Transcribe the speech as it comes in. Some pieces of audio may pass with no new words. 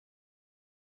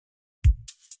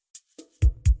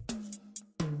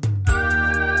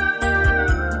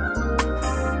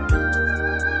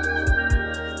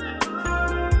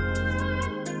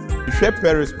share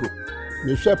Periscope.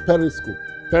 Me share Periscope.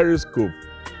 Periscope.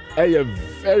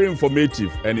 Very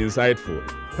informative and insightful.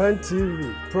 Pen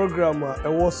TV program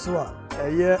Ewoswa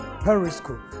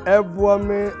Periscope.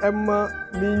 Ebuame Emma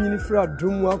Minifra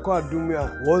Dumwa kwa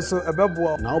Dumia. Also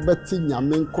Ebebwa. Now betty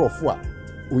Yamin Crofwa.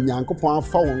 Unyankopon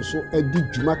fa won so edi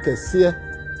dwuma kese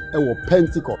ewo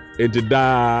Pentecost.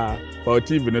 Edida for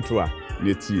TV network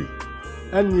netie.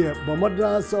 Enye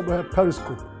bomada so be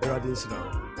Periscope eradation.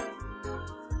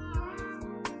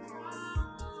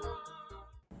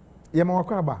 Yema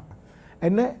wakwaba.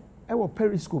 Ene ewo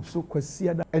Periscope so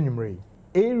kwasia da enwumre.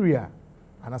 Area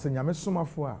anase nyame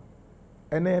somafo a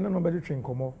ene no be de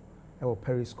twenkomo ewo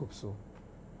Periscope so.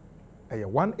 Eye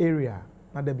one area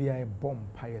na da bia e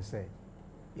bomb paye say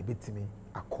ebetimi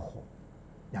akoho.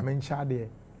 Nyame ncha de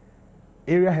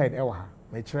area head ewa ha.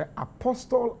 Me kire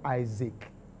Apostle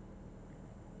Isaac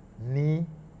ni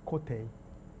KOTEI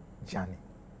DJANI.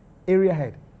 Area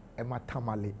head Emma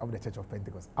TAMALE of the Church of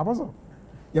Pentecost. Apostle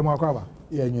Yema kwaba.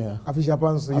 Yeah. Afisha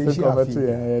panso ye shi afi.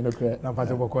 No kre. Na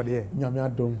fata boko de. Nyame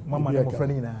adom. Mama ne mo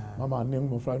frani na. Mama ne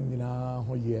mo frani nyina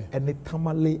ho ye. Ene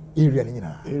TAMALE area ni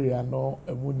nyina. Area no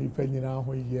emu ni pa nyina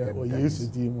ho ye. O Yesu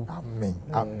di mu. Amen.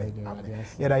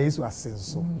 Ye da Yesu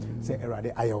asenso. Se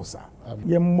erade ayosa.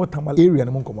 Ye mo TAMALE area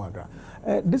ne mo nkomo agra.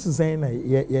 This is saying na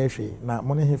ye hwe na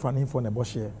mo ne hefa ne info na bo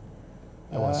hye.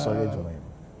 E wa sorry join.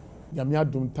 Nyame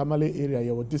adom TAMALE area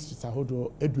ye wo district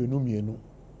ahodo eduenu mienu.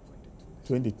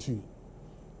 22.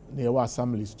 Near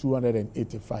assemblies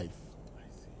 285.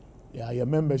 Yeah, your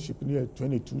membership near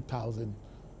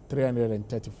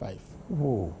 22,335.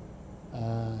 Whoa.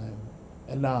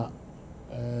 And now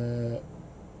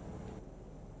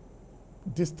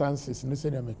distances in the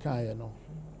same America,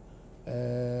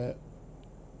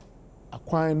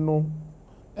 acquiring no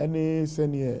any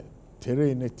senior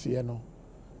terrain at Tiano,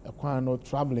 acquiring no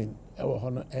traveling,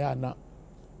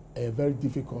 very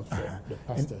difficult for the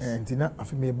pastors. And tina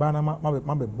afime bana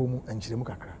mabe bomu enchiremu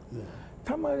kakra.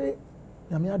 TAMALE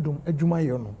nyame adom adwuma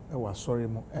ye no e wa sori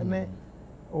mu ene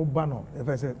oba no e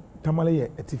fa say TAMALE ye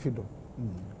etifido.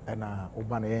 Na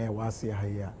oba na ye wa ase ha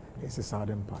ya is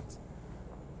southern part.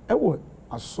 E wo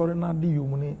asori na de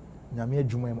yomu ne nyame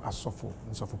adwuma ye asofo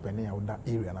nsofo pene ya oda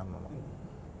area na no.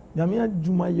 Nyame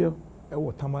adwuma ye e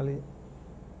wo TAMALE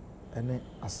ene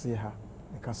ase ha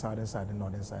the southern side and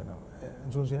northern side.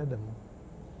 So say them.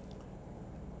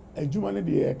 Adwuma ne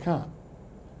de ka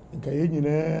nka ye nyina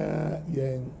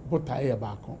ye botae ye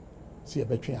baako se ye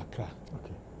betwe akra.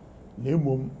 Okay. Na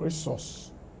emom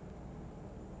resource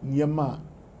nyema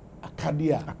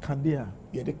akadia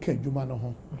ye de ka adwuma no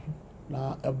ho.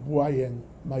 Na eboa ye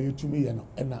ma yetumi ye no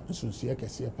na nsunsuye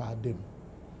kese pa dem.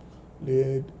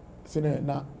 Le sene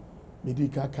na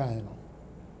medika kan no.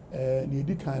 Ne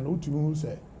di kan no utumi hu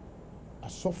se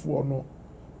asofo no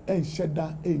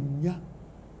enhyeda enya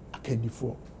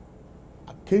akandifo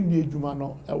akandi edwuma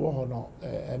no ewo ho no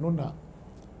eno na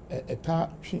eta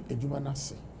twe edwuma na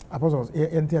se apostles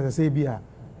enti as say bia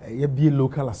ye bi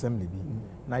local assembly bi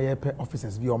na ye pe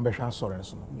officers bi on behwa sore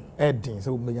so no edin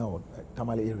say umenya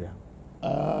TAMALE area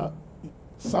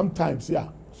sometimes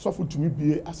sofo tumi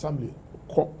bi assembly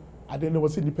ko ade ne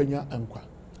wose nipanya ankwa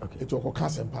okay eto ko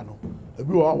kasempa no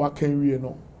ebi wa kan wie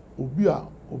no obi a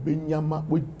obenyama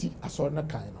wodi asore na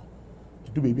kan no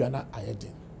edu bebi ana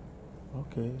ayeden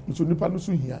okay nso nipa no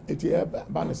so hia eti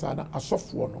ba ne sa na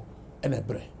asofo no ena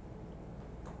ebre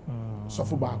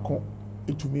sofo ba ko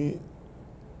etumi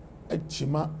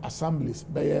echima assemblies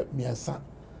beye miensa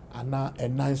ana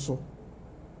enan so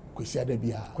kwesiada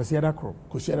bia kwesiada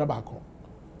ba ko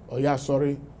oya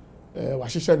sorry wa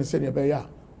hihye ne se ne be ya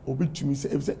obetumi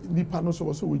se nipa no so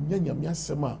wonya nyame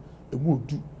asem a emu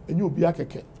odu enye obi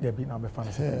akeke ya bi na be fa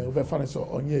ne be fa ne so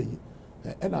onye yi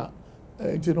ena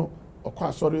enti no okwa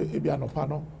asore ebi anopa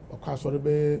no okwa asore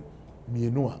be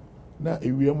mienu a na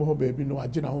ewie mo ho ba bi no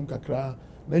agye na ho kakra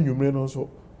na nwumre no so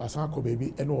asan akọ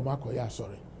bebi ene o makọ ya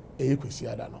asore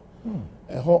kwesiada no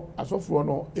ho asofo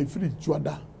no efiri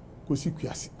juada kosi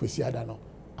kwesiada no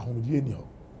ahomdie ni ho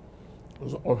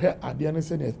so ohwe ade ne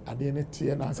se ne ade ne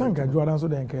tie na sanka juada so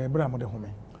den ka bra mo de home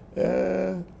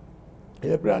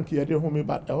brank ye de home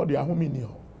but ho de ahome ni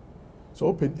ho so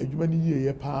open adwuma ni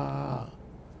yie pa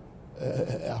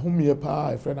ahome ye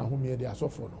pa e friend ahome ye de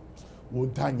asofo no wo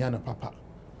ntanya na papa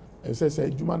e se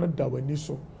adwuma no da wani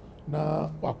so na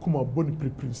wakoma boni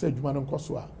prepare se adwuma no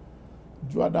nkoso a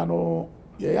juada no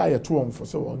ye ya ye to wonfo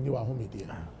se wonye wa home de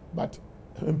but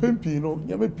mpempi no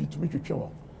nyame pitumi twetwe won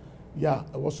ya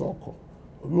e wo so okọ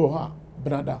obi wo ha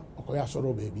brada okoya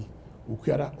soro baby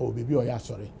ukuara o baby o ya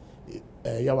sore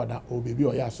yawada o baby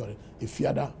o ya sore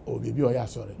efiada o baby o ya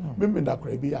sore memenda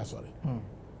kra bi ya sore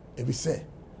ebi se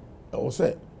o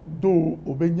se though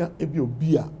obenya ebi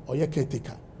obia or ye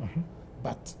caretaker.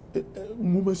 But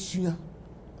mumasua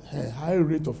high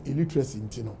rate of illiteracy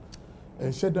intino.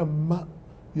 And said a ma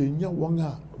yenya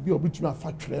wanga be obitumi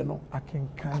afatwere no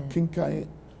akenkan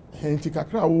henti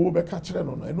kakra wo be ka kire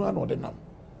no eno ano de nam.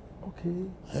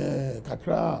 Okay.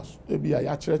 Kakra ebi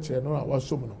ya kire no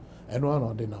awasom no eno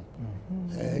ano de nam.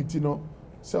 Intino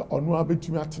so ono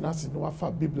abetumi atena se no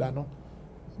afa biblia no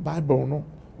bible no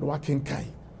no akenkan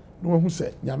no hu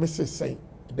se nyame se sen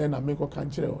den na me ko kan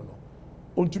kire no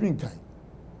ontumi nkan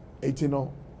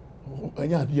intino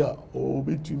anya dia o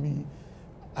betumi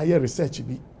aye research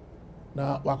bi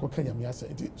na wakoka nyame asa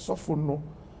nti sofo no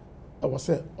e wo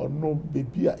se ono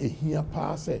bebi a ehia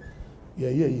pa se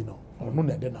ye yi no ono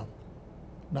na de nam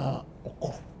na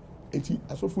okọ eti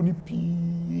asofo ni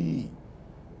pi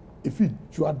efi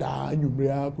juada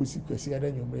anwumre akosi kwesi ada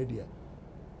anwumre dia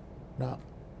na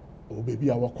o bebi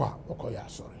a wokọ ya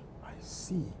sorry. I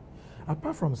see.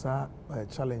 Apart from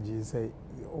challenges say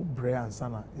obre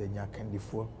ansana enya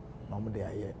kandifo na mo de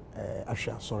aye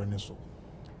ahwa sorry ne so.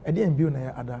 E dey mbio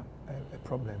na other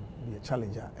problem be a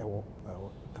challenge ewo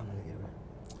Tamale area.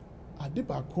 Ade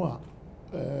ba ko a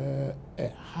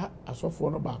ha asofo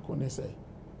no ba ko ne say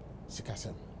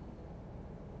sikasem.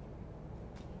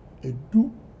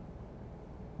 Edu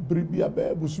bribia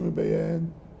be busumi be ye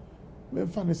me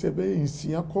fa ne se be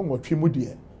nsia ko nwotwe mu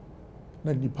de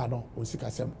na nipa no o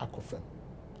sikasem akofem.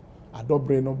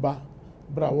 Adobre no ba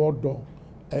bra wodo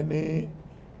ene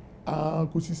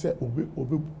kusi se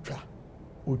obe twa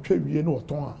otwa wie no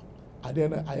oton a ade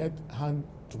na ayet hand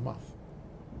to mouth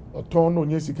oton no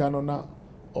nyesika no na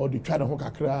o de twa ne ho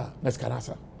kakra na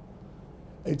skanasa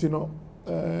etino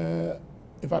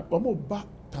in fact omo ba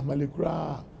Tamale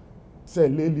kura say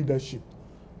lay leadership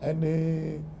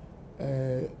any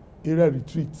area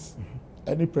retreats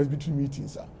any presbytery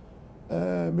meetings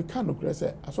me kan no kura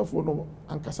say asofo no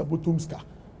ankasa botomska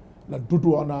na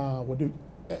dodo na wode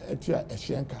etia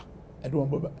ehyenka ede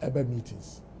won ebe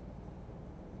meetings.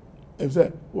 If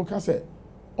say what can say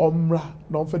omra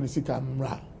no fa ni sika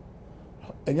mra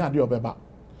enya ade obeba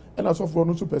e na sofo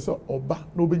no super say oba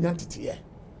no obenya tete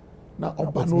na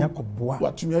oba no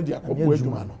watumi ade akobo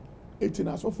adwuma no eti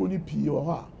na sofo ni pii wo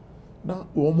ho a na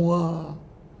wo mo a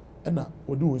e na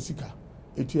wode won sika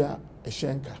etia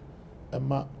ehyenka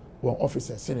ema won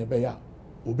officer sene be ya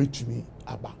obetumi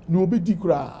aba ni obedi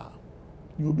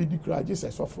kura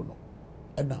Jesus sofo no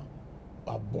e na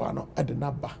aboa no ade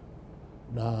na ba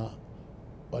na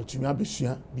watumi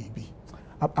abesua bibi.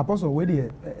 Apostle we dey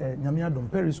nyame adom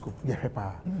periscope ye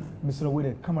hwepa misro we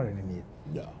dey camera ne nie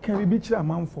can we be kira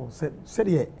amanfo se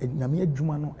de nyame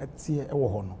adwuma no etie e wo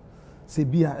ho no se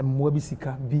bia emmoa bi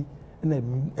sika bi na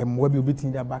emmoa bi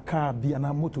obetin da baka bi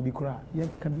ana moto bi kura ye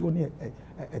kan bi oni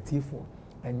etiefo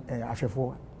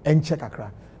ahwefo enche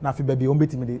kakra na afi ba bi on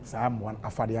betimi de saa ammoa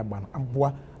afade agba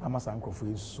aboa amasa nkrofo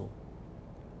yeso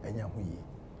enya ho yi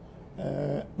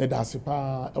me da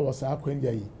sipa e wo saa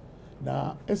kwanya yi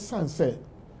na esanse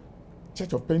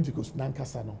Church of Pentecost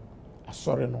nankasa no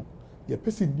asore no ye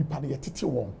pese nipa no ye tete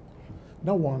won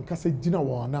na won kasa gina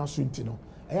won na so nti no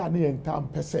e ya na ye ntam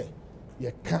pese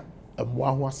ye ka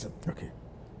amoa ho asem. Okay.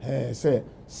 Say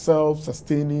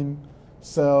self-sustaining,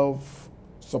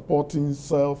 self-supporting,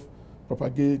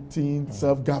 self-propagating,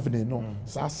 self-governing no.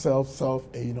 Self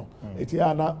you know. It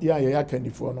ya na ya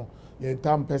kandifo no ye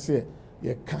ntam pese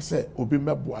ye kase obi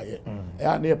meboa ye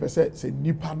ya na ye pese se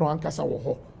nipa no ankasa wo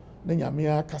ho na nyame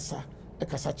akasa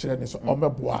ekasa kire ne so o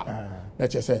meboa na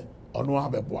che se ono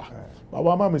abeboa ba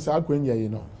wa ma me sa akwanya yi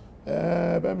no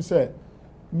be me se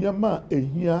nyama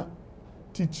ehia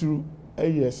titru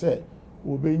eye se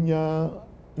obenya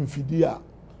mfidi a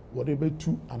wo de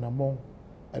betu anamon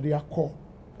ade akọ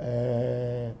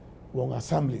won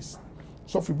assemblies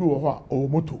so fi bi wo ho a o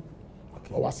moto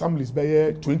o assemblies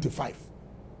be 25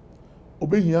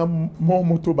 obehia more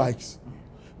motorbikes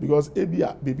because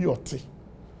ebia baby ote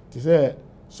ti say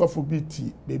sofo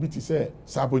biti baby ti say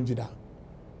sabonjida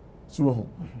so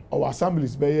our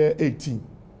assemblies be 18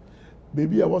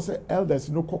 baby I was say elders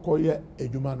no kokoye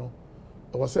adwuma no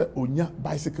I was say onya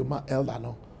bicycle ma elder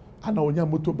no ana onya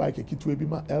motorbike kitu ebi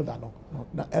ma elder no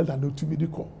na elder no tumi di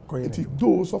ko eti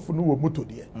do sofo no wo moto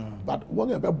de but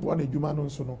won e be bo na adwuma no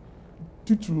nso no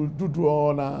titru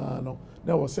dudu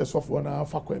na was say sofo na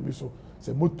fakwa mi so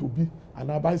se moto bi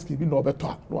ana bicycle bi na obeto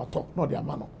na ato na de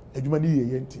ama no adwuma ni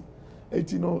ye enti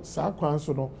eti no sa kwan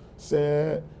so no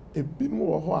se ebi no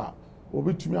wo ho a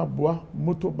obetumi aboa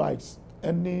motorbikes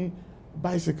any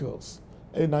bicycles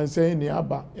and I say ni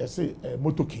aba yes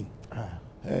motor king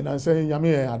and I say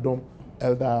nyame adom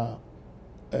elder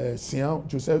Sian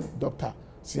Joseph Doctor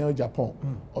Sian Japan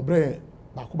obre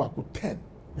bako 10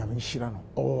 Nyame nhyira no.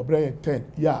 Or Brian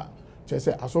 10, yeah. Just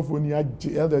say, Asofonia,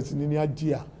 elders in India,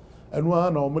 Gia, and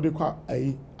one or Modiqua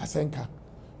a Asenka,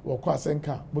 or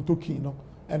Kwasenka, Motokino,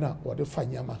 and or the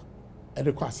Fanyama, and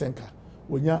the Kwasenka.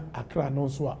 When ya Accra no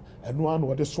swa, and one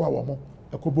or the Swawamo,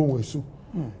 a Kobo Wesu.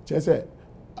 Just say,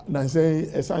 Nancy,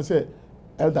 as I say,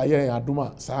 Elder Ye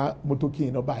Aduma, Sa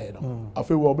Motoki no buy no. I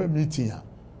feel well meeting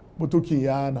Motoki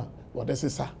Yana, what does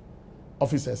it say?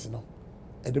 Officers no.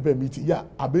 And the meeting, yeah,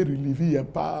 I be relieve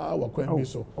and pa or quite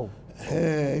so.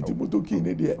 Hey, Motoki in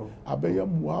the Abeya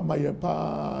Muama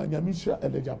Yapa, Yamisha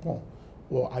and the Japan,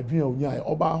 or Adrian Yai,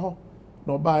 Obaho,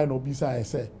 no buy no bisa, I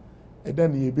say. And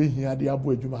then he be here the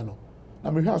Abu Jumano.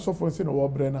 I'm here so for saying war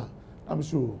Brenner. I'm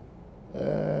sure.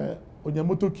 On your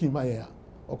Motoki Maya,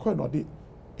 or quite not it.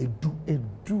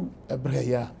 Edu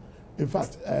ebreya. In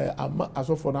fact, I'm as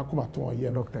of for Nakumaton, yeah,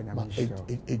 Doctor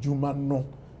Ejuma no,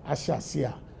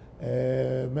 Ashasia,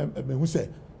 me who say,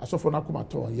 as of for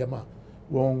Nakumaton, Yama,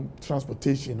 one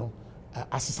transportation, no,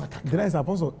 Asisaka. The nice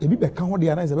apostle, a bit back on the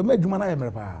answer, but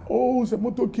Jumana. Oh, the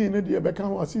motoki in the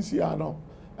Beckham Assisiano,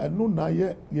 and no, na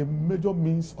ye major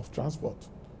means of transport.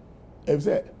 If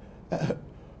say,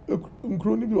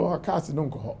 including your cars in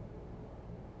Uncle,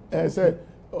 say,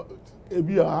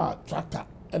 be a tractor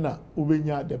and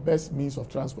ubenya the best means of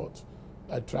transport,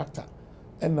 a tractor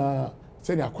and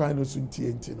send acquire no soon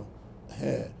TNT no.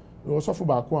 We also for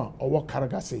back one or what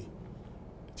carga say.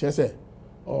 Chese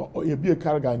or you be a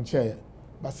carga and chair,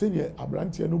 but send ye a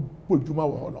brantia no pojuma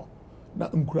wono. Na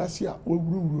unkrasia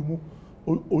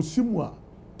o simwa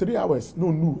 3 hours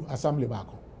no new assembly back.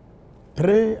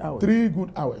 3 hours. 3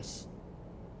 good hours.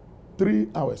 3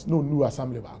 hours no new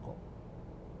assembly back.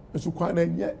 So quite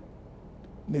a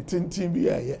ne tintin bi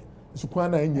aye so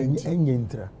kwan na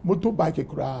enyentra motorbike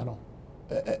kura no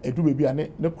edu bebi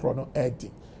ane ne kro no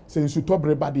edi say so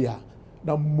tobre body a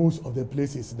na most of the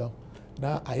places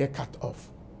na aye cut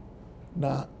off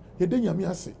na yede nyame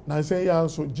ase na say ya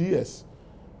so GS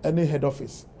any head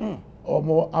office or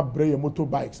more abre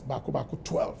motorbikes back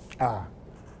 12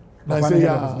 na say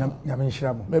ya nyame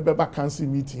nhira mo me be ba cancel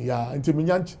meeting ya nti me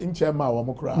nya nche ma wo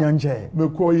mo kura me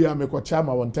ko ya me ko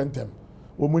chama won tentem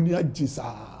womuni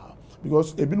agisa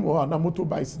because ebin wo na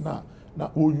motorbikes na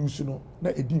o use no na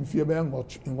edin fie be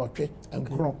ngotwe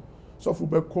enkro so fu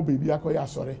be ko bebi akoya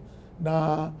sore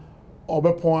na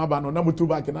obepon aba no na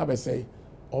motorbike na be say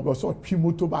obe so twi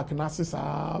motorbike na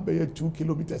sesa be 2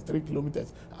 kilometers 3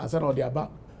 kilometers ansa na ode aba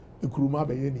ekuruma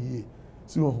be ye ni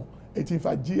so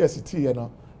etifa GST ye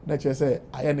no na che say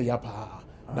aye ne ya pa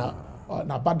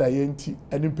na bada ye nti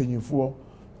eni mpanyinfo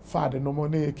father no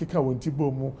money kika wonti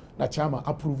bomu na chama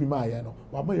approve ma ye no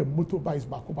wa ma ye motorbikes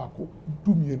bako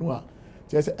dumie no a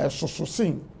je say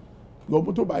esososin your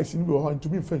motorbikes ni be ho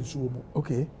ntumi fansu mu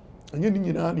okay anye ni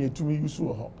nyina na etumi use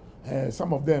ho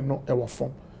some of them no e wo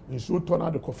form nsu to na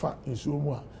de kofa nsu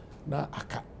mu a na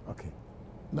aka okay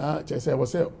na je say wo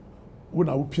say wo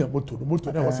na wo pia moto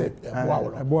na wo say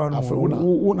ebo no afa wo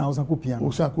na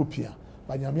wo san ko pia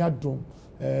ba nyame adom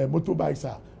motorbikes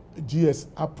a GS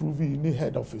approving ni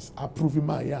head office approving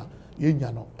my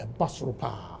yenya no e basoro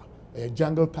pa e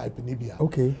jungle type ni bia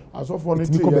okay as of one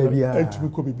thing etumi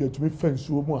ko bibia etumi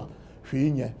fansuo mu a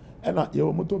hwenye e na ye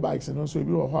motorbikes no so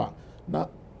ebi wo ho a na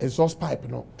exhaust pipe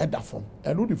no e da form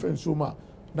e no defense mu a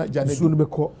na jane so no be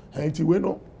ko enti we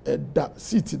no e da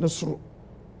seat no soro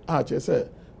a che say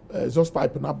exhaust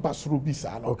pipe na basoro bi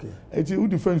sa no okay enti wo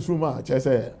defense mu a che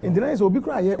say enti so obi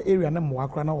kra area na mo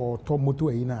akra na o to moto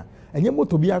eyi na enye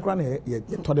moto bi akra na ye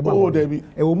to de ba oh debi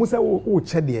e wo mu se wo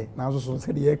che de na so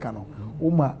se de ye ka no wo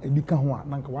ma ebi ka ho a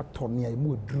na nka wa to ne e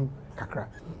mu oduru kakra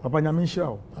papa nyame nhira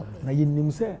o na ye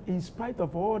nim se in spite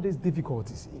of all these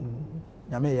difficulties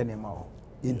nyame ye ne ma o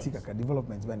enti kaka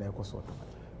development ba na e ko so to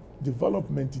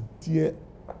development tie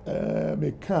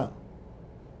me ka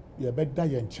ye beda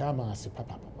ye nchama ase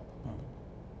papa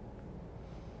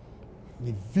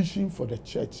the vision for the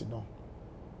church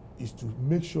is to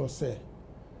make sure say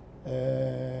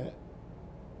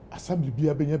assembly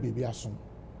bia benya baby asom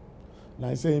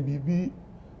na say bibi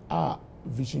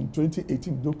vision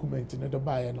 2018 document in the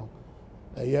buy no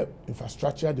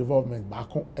infrastructure development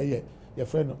baako your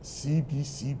friend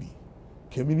CBCB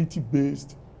community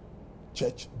based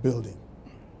church building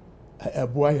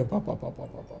boy papa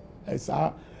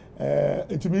esa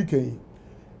etimi kai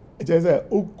it is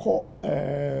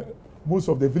most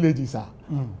of the villages are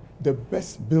the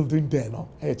best building there no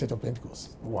Church of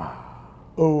Pentecost. Wow.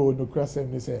 Oh no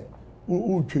crasem say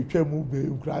twetwa mu be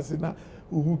crase na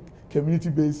community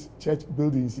based church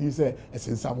buildings he say in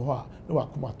somehow no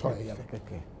akoma to ya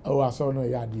oh aso no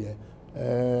ya de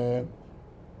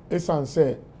esan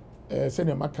say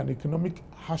senior economic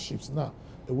hardships na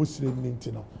was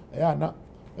Nintino. Ayana,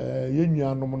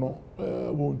 Yenya no,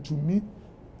 won't to me,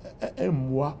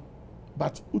 moi,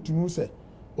 but Utumu say,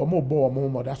 or more bore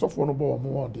more, that's off one bore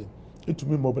more day. It to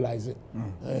me mobilize it.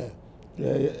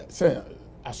 Say,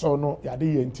 I saw no,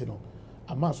 Yadi Yentino.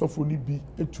 A mass of only be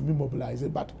it to me mobilize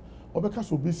it, but Obeka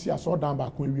will be see I saw down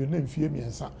back when we name fear me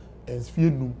and fear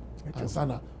no, and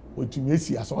sana, what you may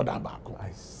see I saw down back.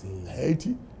 I see.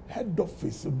 80 head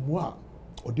office, moi,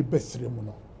 or the best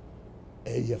ceremony.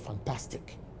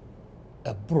 Fantastic.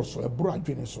 A broso, a broad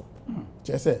so.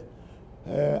 Just say,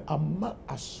 I'm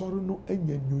a sorrow no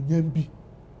any new yambi.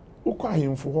 Uka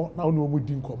him for now no more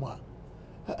din coma.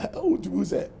 What you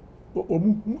say?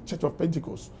 Church of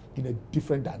Pentecost in a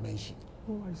different dimension.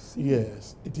 Oh, I see.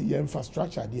 Yes, it is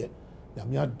infrastructure there.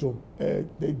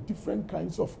 The different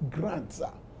kinds of grants.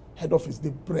 Head office,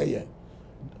 the prayer.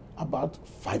 About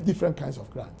 5 different kinds of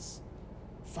grants.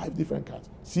 5 different kinds.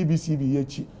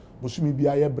 CBCB, Bosumi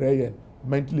Biaye Brayen,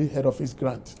 mentally head office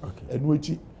grant. Okay. And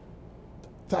which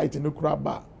tight in the crab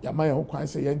bar, Yamaya who can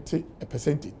say a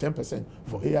percentage, 10%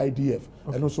 for AIDF,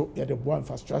 and also the board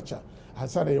infrastructure. And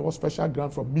so there was special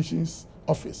grant from missions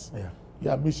office.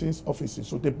 Yeah, missions offices.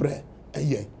 So the bread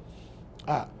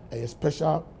a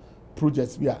special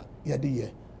projects we are the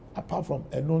year. Apart from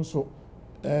and also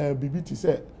BBT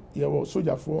said you were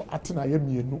soldier for Athena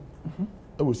Yemienu.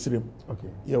 It was Srim. Okay.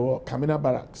 You were Kamina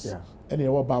Barracks. Yeah. And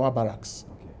you were Bawa Barracks.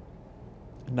 Okay.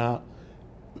 Now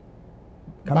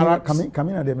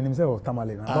Kamina de Minimse or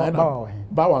Tamale.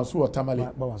 Bawa so Tamale.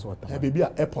 Bawa so Tamale. Baby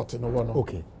at airport in the one.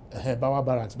 Okay. Bawa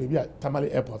Barracks, baby at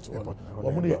Tamale Airport.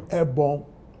 One airborne.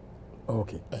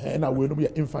 Okay. And I will not be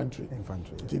infantry.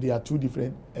 Infantry. They are 2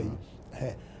 different.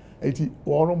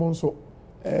 So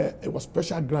it was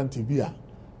special grant to be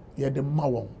the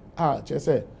Mawon. Just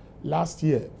say last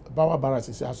year, Bawa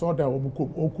Barracks, I saw that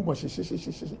Okuma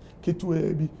Kitu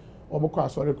Ebi, Omoko,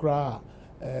 sorry, cry.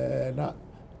 Na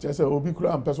just say Obi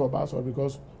Kura and Peso Basso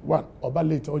because 1, Oba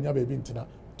later on your baby intina,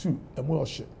 2, a more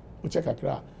shit. We check a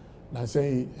cry. Now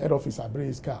say head office a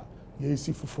brace car, ye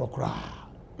see for cry.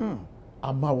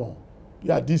 Amawon.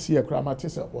 Yeah, this year,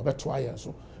 Kramatisa, or better try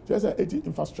so. Just a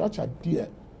infrastructure, dear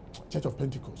Church of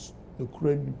Pentecost, the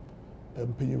Ukraine,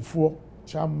 paying for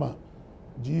Chama,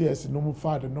 GS, no more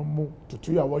father, no more to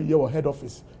 2 year head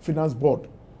office, finance board,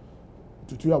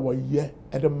 to 2 year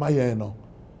at the Mayano.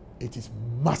 It is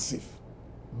massive.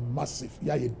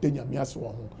 Yeah, you denya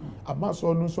miaso. A mass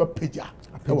or no so peja,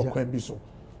 a so.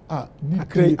 A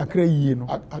cray, a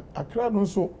crown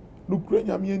also, look,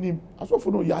 Ukraine, as well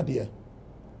for no yard.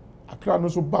 Akra no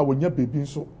so ba wonya baby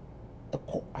so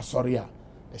ekọ asoria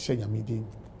e hye nyamedi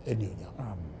enionya.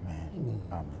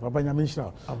 Amen. Baba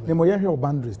nyamisha. Ne mo ye hwe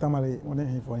boundaries Tamale won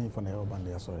he for na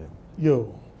boundary asoria.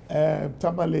 Yo,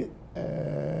 Tamale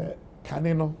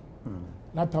kane no.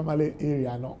 Na Tamale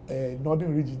area no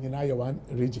northern region nyina ye one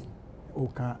region.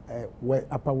 Oka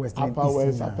upper west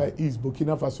upper east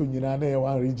Burkina Faso nyina na ye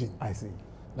one region. I see.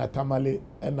 Na Tamale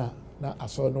na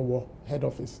aso no wo head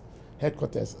office.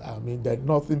 Headquarters, I mean the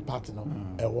northern part no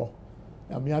ewo.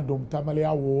 I mean adom Tamale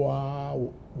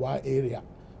wa area,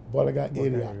 Bolaga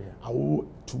area. Awu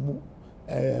tumu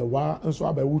wa nso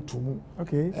abewu tumu.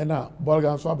 Okay. Ena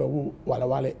Bolaga nso abewu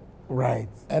walawale. Right.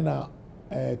 Ena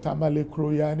Tamale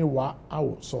kroya ni wa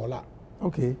awu sola.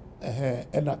 Okay.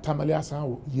 Ena Tamale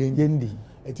asan yendi.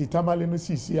 Eti Tamale no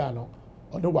sisi ano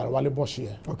ono walawale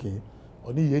boshie. Okay.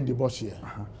 Oni yendi boshie.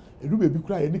 Edu bebi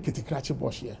kura ye ni ketikrachi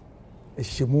boshie.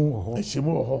 Eshemu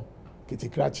oho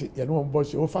kitikrachi ye no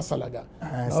mboshi o fa salaga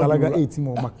 8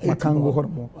 mo makango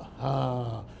hormo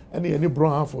ene ye ni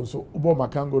brown half so ubo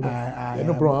makango no ye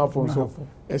ni brown half so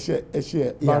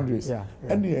ehye boundaries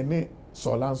ene ye ni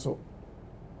solanso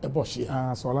eboshi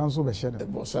solanso be shede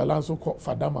solanso ko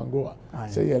fa damango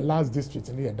say ye last district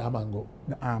ni ye damango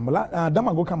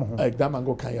damango kam ho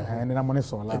damango kan ye ene na mo ne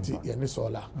sola ye ni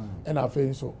sola ene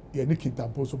afen so ye ni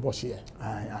kintampo so boshi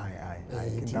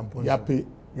kintampo yape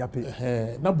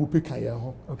na bupe kan ye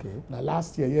ho okay na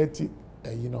last year ye ti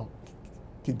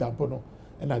kintampo no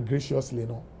ena graciously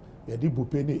no ye di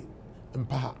bupe ni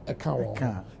mpa e kan wo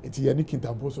eti ye ni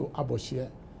kintampo so aboshi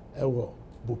ewo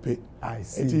bupe. I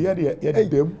see. Eti ye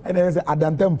dem. And then say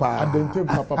adantempa.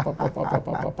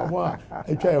 Papa. Wa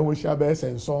etwa ye ho hia be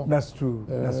senso. That's true.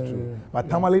 That's true. But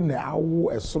Tamale na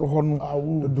awo esoro ho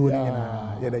no do ni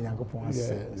na ye da Nyankopon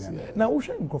ase. Na wo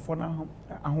hwe nkofo na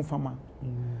ahofama.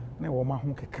 Na wo ma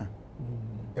ho keka.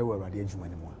 E wo awade adwuma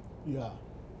ni mo. Yeah.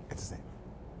 It's the same.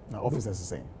 Now officers the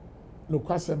same. No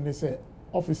kwasem ni say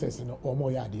officers no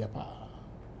omo ya ade pa.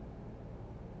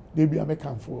 They be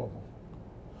American for omo.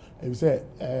 You say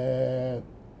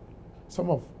some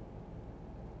of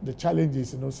the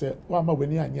challenges, say, "Why am I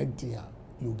when you are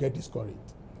you get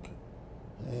discouraged.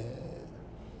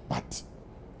 But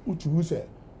utu say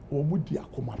omudi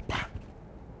akoma pa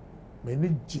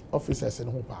manage officers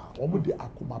and ho pa omudi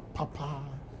akoma papa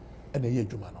and eye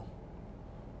adwuma no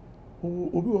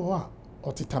obi wo ha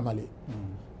oti tamale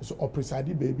so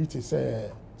opreside baby to say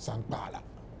sankpala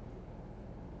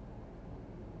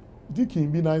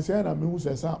dikin bi na say na me hu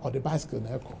say sa or the bicycle na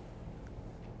eko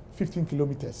 15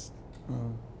 kilometers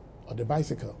on the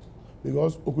bicycle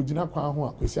because okujina kwa ho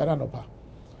a kwesiara no pa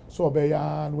so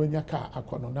obeya no anya car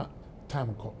akono na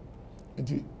time ko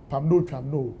nti pam no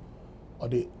twam no or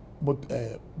the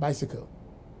bicycle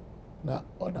na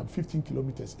on 15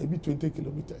 kilometers ebi 20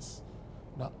 kilometers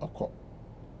na akọ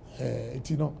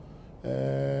nti no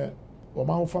o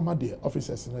ma ho fama de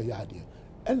officers no ya de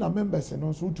and na members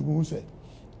no so tumu say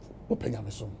openya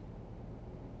me so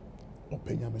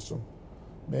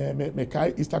me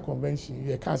kai Easter convention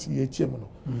ye can see ye chiem no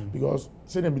because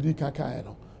say na me di kan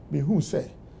no me hu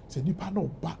say nipa no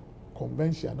ba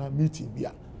convention na meeting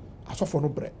bia asofo no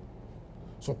bre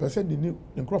so person ni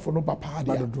nkrofo no ba pa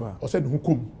dia o say ne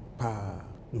hukum pa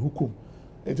ne hukum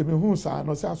ete me hu sa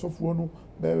no say asofo no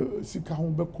be sika ho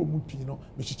be komu pi no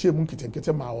me chiche mu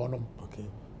nkete ma wo no okay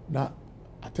na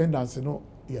attendance no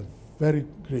is very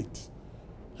great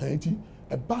enti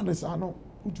a balance ano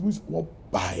which means what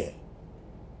buy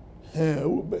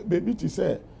baby to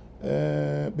say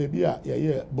baby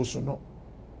yeah bosono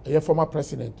former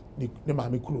president ni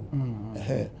maami krom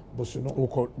bosono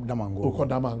oko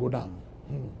damango da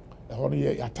hono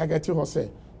ye target ho say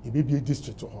e be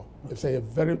district ho if say a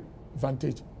very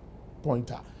vantage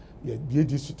pointer ye be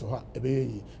district ho e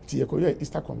be ti ye ko ye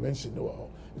Easter convention no ho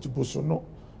it bosono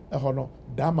hono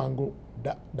damango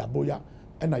daboya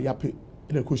na yape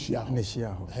na ko hia ho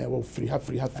wo free ha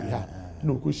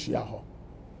no ko hia ho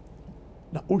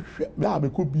na ohwe na me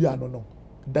ko bia no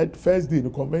that first day the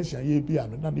convention ye bia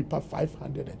no na nipa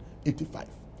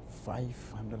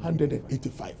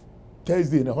 585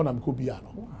 Thursday na hona me ko bia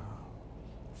no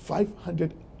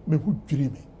 500 me hu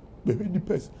dwiri me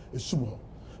nipa esum ho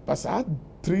but sa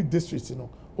 3 districts no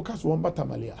o ka so won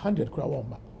batamale 100 kra won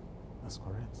ba that's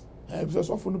correct because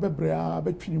of no be bra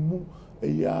betwini mu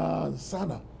ya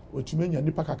sana otumenya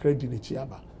nipa kakra di ne chi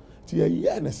aba ti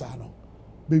ye ne sa no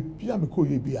be bia me ko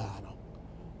ye bia no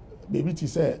baby ti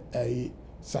say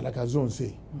Salaka zone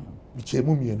say mi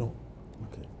chemu mi no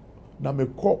okay na me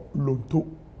ko lonto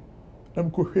na me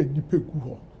ko hwe nipa gu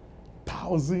ho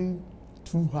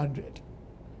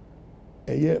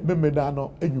 1200 me da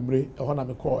no enwumre ho na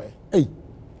me ko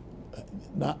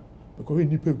na me ko hwe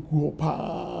nipa gu ho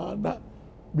pa na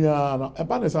mi ana e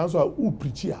ba ne san so a u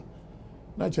preach a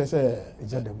na che say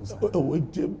ejada musa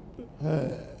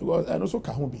because and also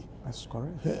ka ho bi that's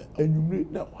correct enwumre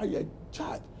na why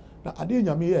charge na ade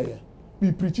nyame ye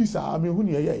me preach sa me hu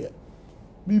ne ye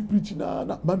me preach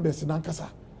na members na nkasa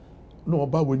na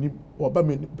oba wani oba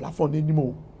me platform ni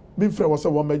mo me frɛ wo sɛ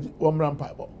wo mra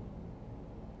mpaibo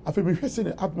afi me hwese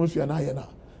ne atmosphere na ye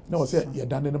na wo sɛ ye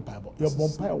dane ne mpaibo ye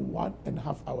bompire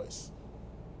 1.5 hours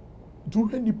do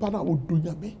any pana wo do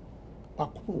nyame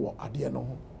akoma wo ade no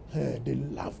ho they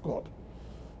love God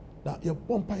na ye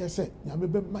bompire sɛ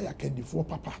nyame be ma ya kandifo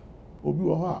papa obi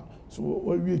wo ha so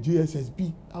we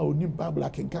JSSB a oni Bible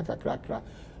akenka kakra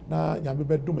na nyame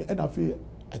bedum e na fe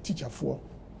a teacher for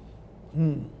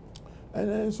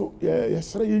and so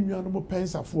sere yenua no mo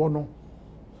pensafo no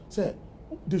say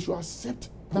they should accept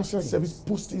national service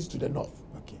postings to the north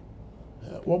okay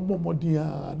one more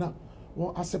modia na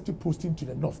one accept posting to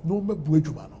the north no me bu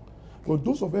adwuma no but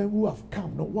those of them who have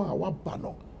come no one ba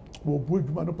no wo bu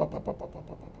adwuma no papa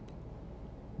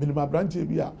minimum branch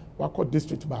bi a wakọ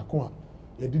district ba ko a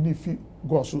ye di ni fi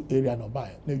go so area no ba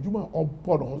na adwuma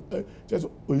obo no just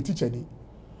o teacher ni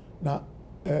na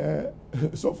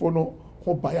so for no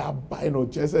ho ba no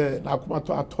just na akoma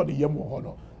to atọ de yem ho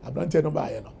no abrante no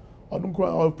ba ye no onu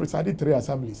ko presided 3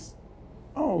 assemblies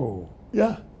oh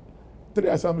yeah 3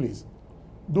 assemblies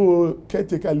though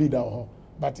caretaker leader ho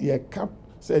but ye cap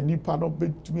say nipa no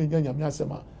betumi nya nyame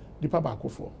asema nipa ba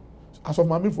akofo as of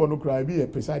mami for no cry be a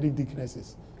presiding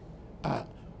deaconesses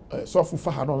so fu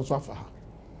fa ha no so afa ha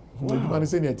we man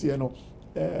say ne tie no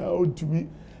otumi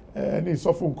ni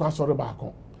so fu nko asore ba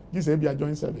akon gi say bia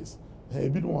join service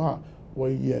bi no ha wo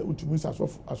ye otumi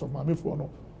as of mami for no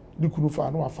ni kunu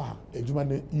fa no afa ha ejuma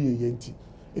na ye nti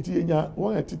eti yenya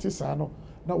won etete sa no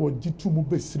na wo gitu mu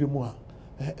besire mu a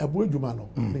ebo ejuma no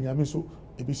ne nyame so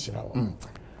e bi hira wo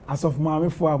as of mami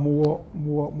for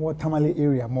mo tamale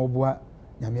area mo boa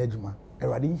nyame adwuma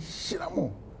erade hira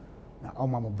mo na o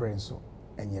ma mo brain so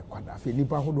enye kwada fe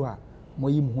nipa hodo a mo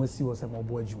yi mo asi wo se mo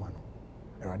bo adwuma no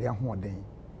erade ahoden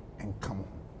enka mo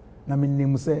na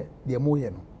menim sɛ deɛ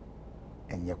moyɛ no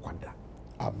ɛnyɛ kwada.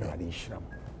 Amen.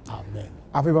 Amen.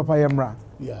 Afi papa yɛmmra.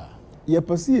 Yeah.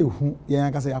 Yɛpɛ sɛ yɛhu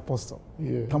yɛn ankasa yɛ apostle.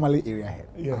 Yeah. Tamale area head.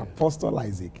 Yeah. Apostle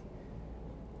Isaac.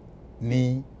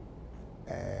 Ni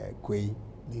KOTEI.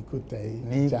 Ni KOTEI.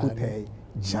 Ni KOTEI.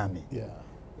 DJANI. Yeah.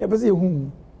 Yɛpɛ sɛ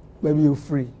yɛhu baabi yɛ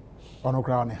free ɔno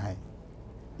koraa ne han.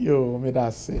 Yo, me da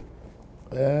se.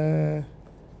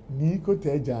 Ni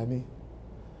KOTEI DJANI.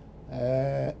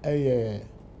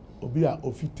 Obi a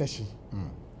ofi teshi.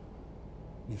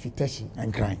 Mi fi teshi.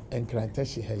 Enkran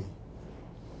teshi hey.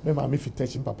 Me ma mi fi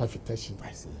teshi, papa fi teshi.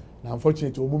 I see. Na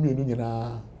unfortunately omo mienu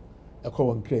nyina ekọ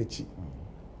won kra echi.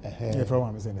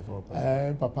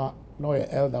 Papa no ye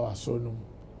elder wa so no.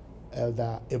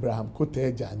 Elder Abraham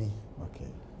KOTEI DJANI. Okay.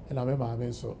 And I remember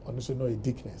I so ono so no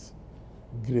Dickness.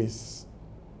 Grace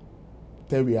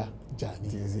Tewia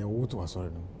DJANI. Is there what was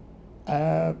sorry no?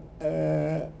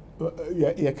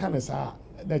 Yeah, kind of say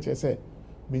that you say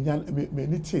me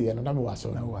niti and na me was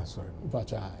sorry. No was sorry.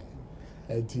 But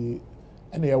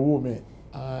and ya wo me e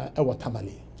wa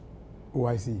Tamale. Oh,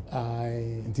 I see.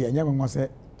 Nti enya me say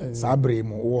sabre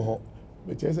mu wo ho.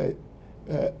 But you say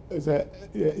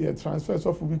you transfer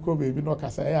so for because baby no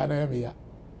kasa ya na me ya.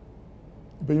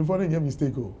 But you find any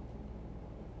mistake o.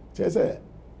 Just say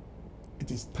it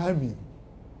is timing.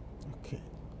 Okay.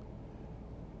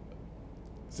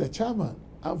 Say chairman,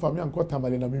 I'm from Yanko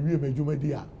Tamale na me wie me dwuma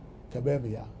di a ka be me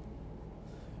ya.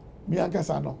 Me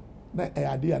ankasa no na e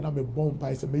ade na me bon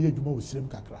pai se me ye dwuma osirem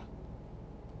kakra.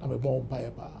 Na me bon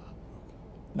pai pa.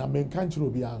 Na me kan chiro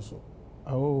bi anso.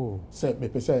 Oh, Say me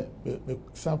pese me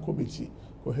san committee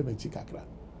ko he me chi kakra.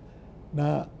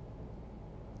 Na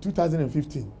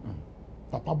 2015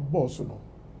 papa boss no.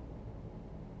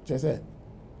 Just say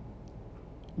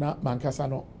na mankasa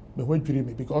no me ho dwiri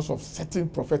me because of certain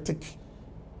prophetic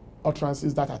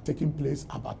utterances that are taking place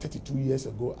about 32 years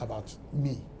ago about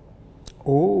me.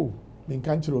 oh. Me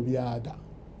kan chiro bi ada.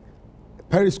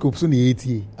 Periscope so ni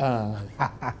 80.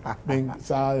 Me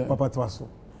sa Papa twaso.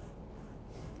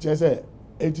 just say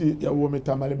eti ya wo me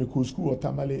Tamale me ko school or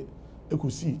Tamale e ko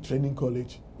see training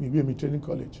college. Me training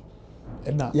college.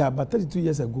 And now Yeah, but 32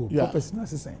 years ago, Yeah. prophecy na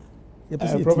sesen.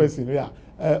 prophecy yeah.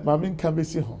 Mama kan be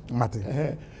see ho.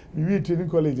 Mate. Me training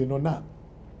college no na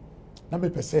me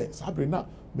pese sabre na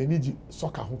me ni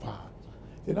soccer ho pa.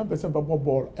 E na pese be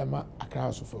ball e ma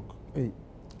Accra so folk. Hey.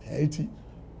 Eti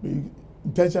we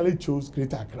intentionally chose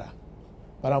Greater Accra.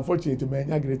 But unfortunately me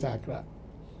nya Greater Accra.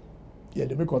 Yeah,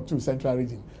 they make up to Central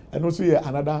Region. And also yeah,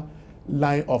 another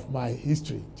line of my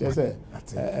history. Just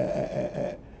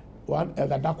one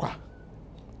Elder Dakwa.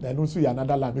 Then also yeah,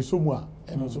 another line me somewhere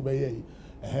and also be here.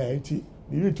 Eti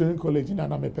me training college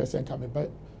na me person come by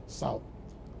south.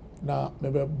 Na me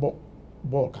be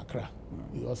ball kakra.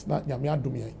 It was not nyame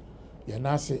adom ye. Ye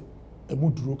na se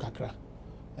emuduro kakra.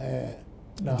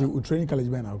 Na The training college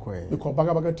ben na ko we call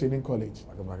Baga Training College.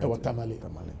 Baga E wa Tamale.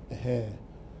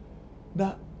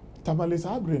 Na Tamale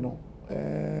sabre no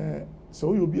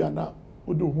so you be ana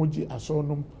odo hoji aso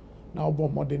nom na obo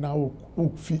mode na o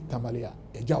fi Tamale a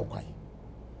eja okwan.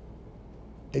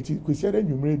 Eti kwesiere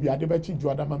nwumre bi ade ba chi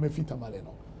juada ma fi Tamale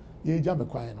no. Ye eja me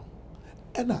kwan no.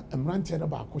 E na emrante no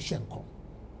ba ko hyenko.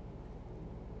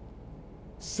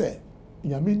 Se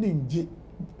nyame ni nje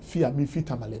fi a me fi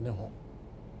Tamale ne ho.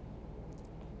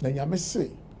 Na nyame se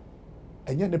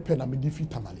enye ne pe na me di fi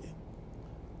Tamale.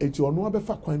 Eti ono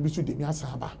abefa kwan bi so de mi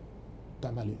asaba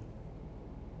Tamale.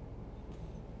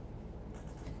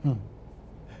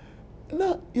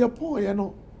 Na ye pon ye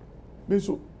no me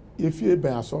so ye fie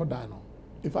ben aso da no.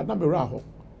 If I na me ra ho.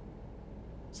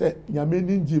 Say nyame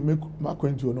ni nji me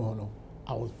makwanti ono ho no.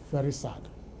 I was very sad.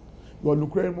 Your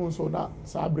lucre mo so na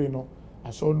sabre no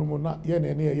aso no mo na ye na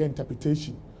ye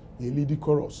interpretation, ye lead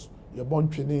chorus, ye bon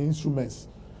twene instruments,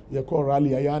 ye call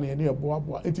rally ya na ye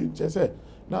boa. It say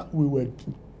na we were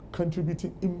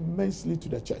contributing immensely to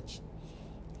the church.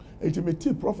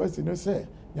 Ultimately, prophecy no say,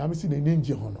 nyame si na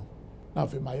ninje ho no. Na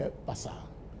fe ma ye pasa.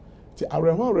 Ti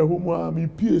areho mu a me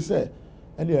pie say,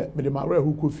 ene me de ma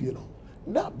areho ko fie no.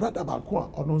 Na brother ba ko a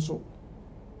ono so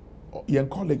yen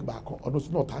colleague ba ko ono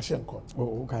so no ta hye nko.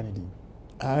 Oh, kan di.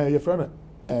 Your friend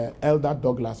Elder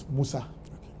Douglas Musa.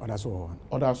 Oh, that's all.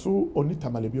 Odaso oni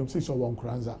Tamale biom say so won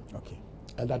kranza. Okay.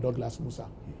 Elder Douglas Musa.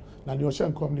 Na ni o hye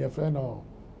nko ne friend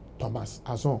Thomas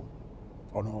Azon.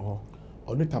 Ono.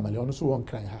 Oni Tamale ono so won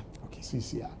kran ha. Okay.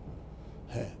 CCA.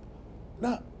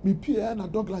 Na mi pie na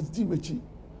Douglas di mechi.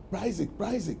 Isaac.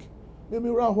 Me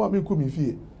ra ho am ko mi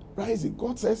fie. Isaac,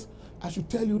 God says I should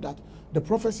tell you that the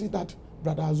prophecy that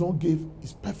Brother Azon gave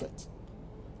is perfect.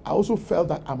 I also felt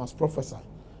that I must prophesy.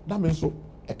 That means so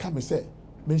e ka me say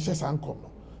me hye san kom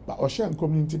no. But o hye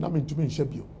nkom ni na me ntumi hye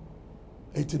bio.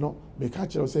 Eti no me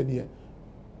catch you say near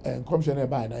commissioner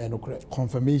by na no correct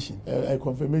confirmation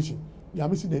confirmation ya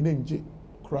me si de nje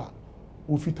kra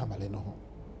wo fi tamale no ho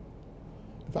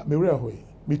in fact me re ho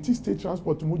me ti state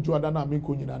transport mu juada na me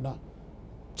ko nyina na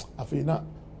afi na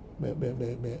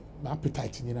me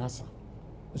appetite nyina asa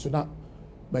so na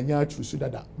manya true so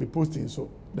dada me posting so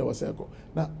there was a go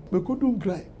na me ko do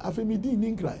nkrai afi me di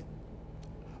ni nkrai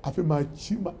afi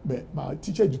ma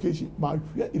teacher education ma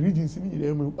regions ni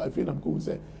nyina mu afi na ko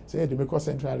say de me ko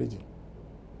central region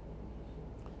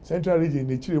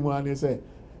ne chire mu ane say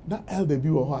na elder bi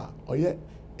wo ho a oye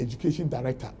education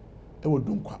director e wo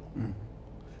dunkwa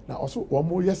na also wo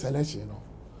mo ye selection no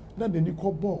na ni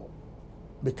ko ball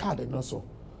me card no so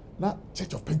na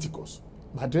Church of Pentecost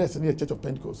my address near Church of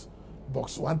Pentecost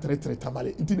box 133 Tamale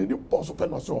it ni boss open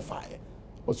no so fire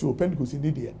o so Pentecost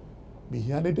ni there me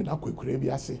hia ne de na kwekure bi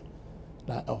ase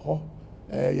na eho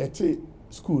yete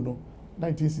school no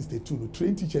 1962 no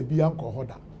train teacher bi anko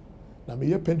hoda na me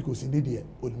ye Pentecost ni there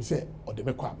onim say o de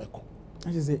mekọ amekọ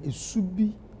I say esu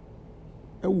bi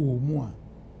e wo mu a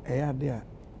e ya de a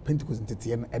Pentecost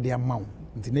ntete no e de amaw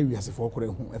nti na wiase for kore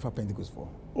hu e fa Pentecost for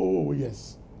oh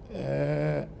yes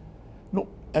no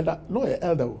elder no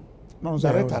elder no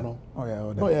director no oh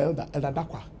yeah no elder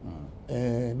dakwa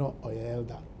no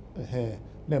elder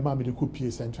na ma me de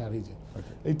copy central region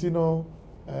eti no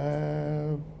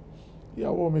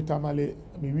ya wo me tamale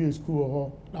me wi school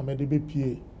ho na me de be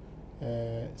pie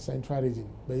central region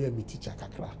be ya me teacher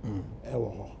kakra e wo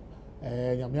ho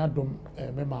nyame adom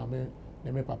me ma me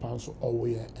ne me papa nso owo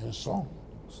ye enso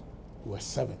we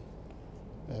 7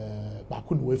 ba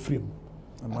ku no we free mu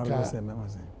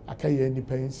aka ye ni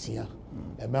pensia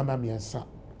mama miensa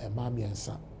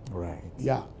right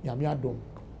yeah nyame adom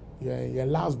ye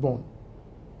last born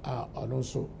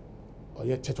also or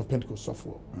Church of Pentecost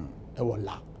software e wo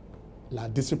la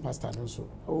district pastor also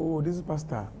oh this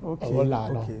pastor okay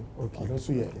okay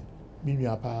also ye mi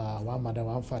nua pa one mother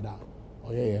one father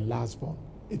or ye last born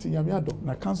it nyame adom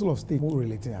na council of state more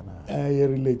related ana ye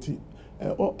relate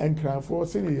o enkran for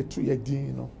say ye two ye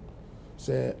din no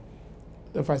say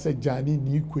if I say DJANI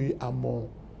ni kwe amo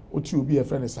oti obi e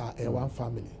friend say one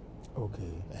family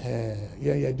okay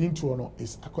yeah din to no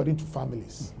is according to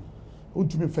families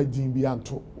ontumi fa din bi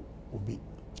anto obi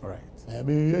all right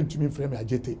me ontumi frame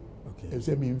ajete okay e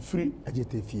say me free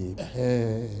ajete fie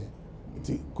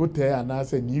ti KOTEI ana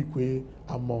say ni kwe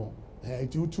amo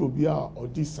ti oti obi a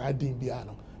odi side din bi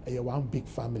ano e one big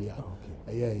family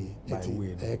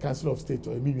okay council of state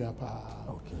or emi pa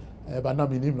okay but na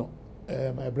me nim no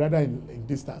my brother in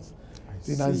distance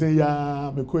see na say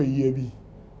ya me ko eyi bi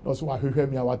no so wa hwehwe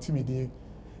me a watimi din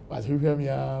but hwehwe me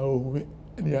a ohun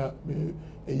ya me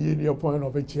eyi ni point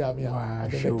of chia me a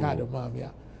the card ma me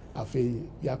a afi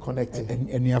ya connected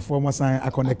and your former sign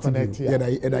are connected yeah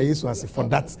that is was for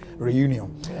that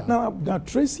reunion now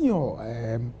tracing your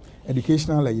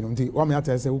educational you know what me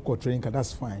tell say who co training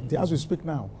that's fine as we speak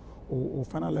now or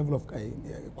final level of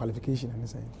qualification and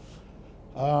say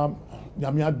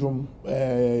nyame adom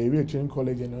we training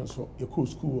college and so your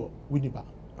school Winneba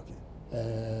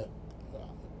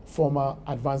former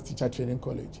advanced teacher training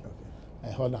college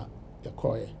hola your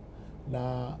COE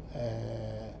na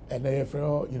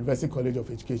NFL University College of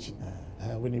Education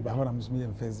Winneba what I'm me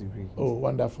first degree oh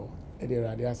wonderful and the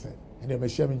radius and the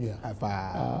machine here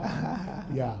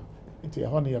yeah into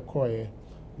hola your COE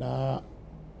na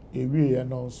ewie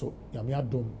and also nyame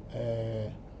adom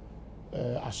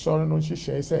asɔre no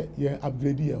nhyehyɛ sɛ yɛn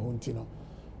upgrade yɛn ho nti no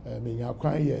menya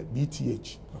kwan yɛ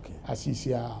BTH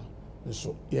asisi a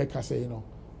nso yɛka sɛ no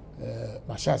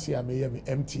mahyɛase a meyɛ me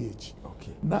MTH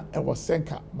na ɛwɔ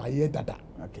sɛnka mayɛ dada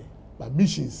but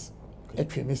missions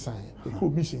ɛtwe me san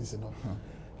ɛkɔ missions no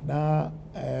na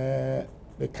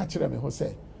meka kyerɛ me ho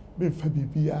sɛ memfa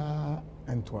biribiaa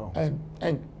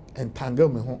entangle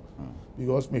me ho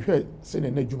because mehwɛ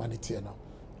sɛne na adwuma ne teɛ no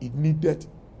it needed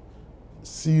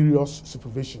serious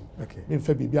supervision me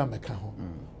fa bibia meka ho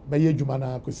be ye adwuma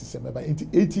na ko system be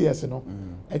 8 years no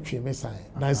atwe me sign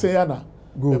na say ya na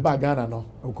be ba Ghana no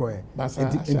okay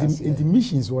and the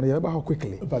missions were be how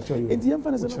quickly and the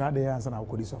emphasis na dey answer na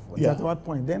akodi sofo at what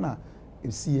point then na if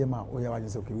CM o ya wa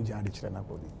say okay we jam dey kire na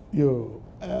akodi yo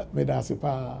me da se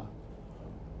pa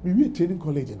we training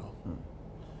college no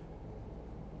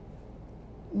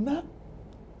na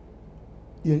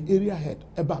your area head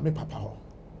eba me papa ho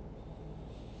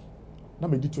na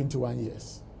me di 21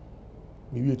 years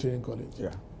me we training college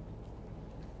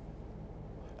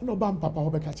no bam papa ho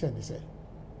be ka che ni say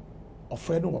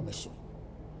ofre no wo me so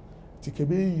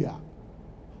tikebe ya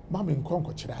ma me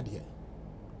nkonko kire ade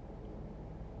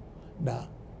na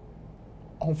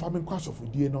on fa me kwasofo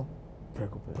die no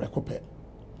prekope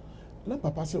na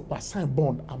papa say wa sign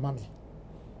bond amami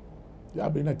ya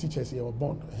be na teachers here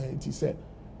bond he say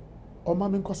o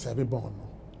mama nko serve bond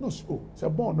no so say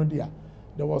bond no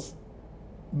there was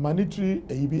monetary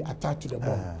be attached to the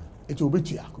bond it will be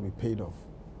could be paid off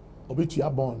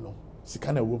obetua bond no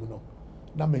sika na wo mu no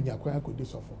na manya kwan akodi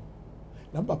sofo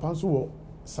na papa nso wo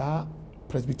sa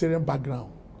Presbyterian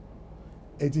background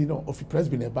edi no of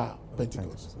Presbyterian bar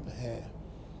Pentecost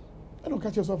I don't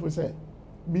catch yourself and say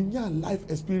minya life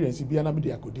experience bi na me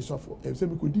dey akodi sofo e say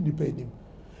me kodi ni pay nim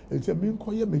e say me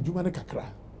nkoye medjuma ne kakra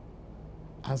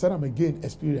ansa na me gain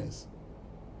experience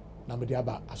na me dey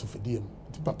aba asofodiem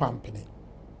ti papa mpene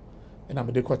na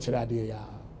me dey ko kire ade ya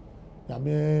na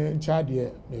me ncha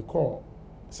de me call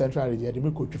central region de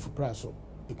me ko twifu price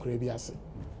ekura bi ase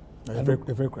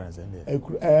every crisis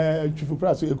twifu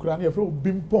price ekura na efro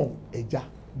bimpon eja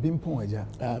bimpon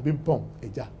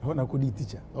eja ho na ko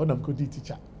di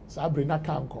teacher sabre na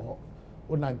kan ko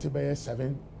o na nte be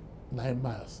 7-9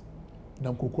 miles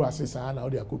na mkoku ase saa na o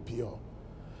de akopie ho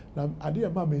na ade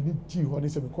ma ma ni ji ho ni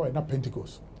se me ko na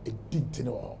Pentecost e dinte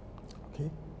no okay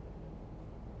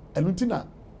eluntina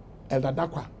elder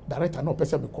dakwa director no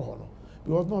pese me ko ho no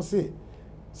because no say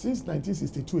since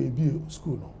 1962 e bi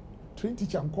school no train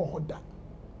teacher nko ho da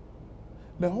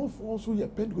na ho fo so ye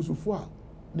Pentecost fo a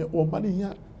ne o mani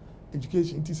here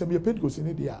education ti se me Pentecost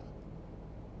ni dia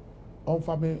on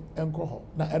family enko ho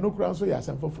na enokura so ya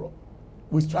asem foforo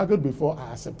we struggled before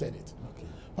I accepted it okay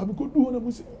but we could do na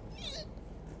mu say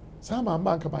sama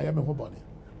banka ba ya me ho bone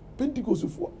Pentecost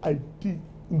fo I did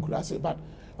nkura se but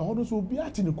I want so obi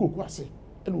ati ne koku ase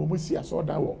ene wo mosi aso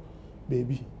da wo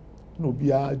baby na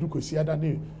obi a du kosi ada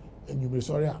ne enyumre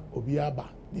sori a obi aba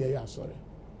ne ya sori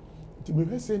ti me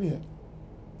hwese ne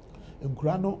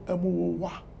nkura no emu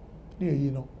wa ne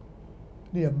yi no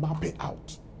ne map it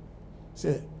out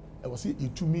say I was see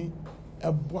itumi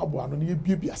eboabo ano ne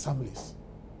bie assemblies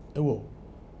ewo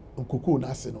nkoko na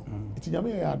ase no iti nyame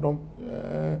ya adom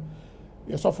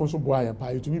ye sofo so boa ya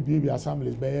pa itumi bie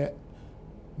assemblies be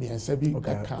me ense bi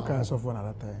ka sofo na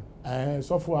that time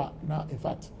sofo na in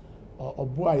fact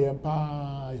oboa ya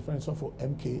pa your friend sofo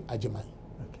MK Ajiman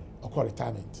okay okọ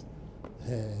retirement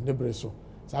ne breso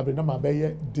sabre na ma be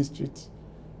ye district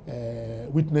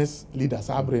witness leader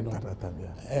sabre no that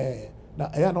time na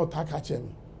ya no taka chem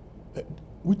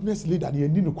witness leader ne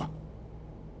ni kwa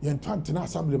yen twante na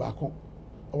assembly ba ko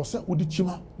o se odi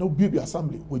chima na obi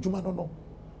assembly wajuma no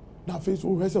na face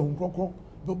o hese hunkronkron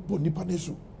bo nipa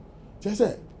nesu je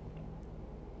se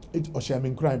it o share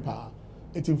me crime pa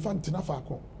it infant na fa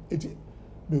ko it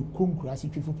me konkura si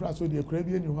twifu pra so de kura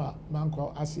bi eni ho a man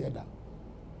ko asieda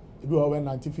ebi o we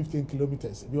 15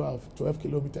 kilometers ebi o 12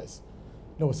 kilometers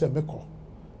na o se meko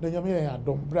na nyame ya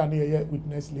adom bra na ye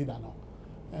witness leader no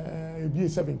be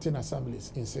 17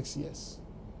 assemblies in 6 years.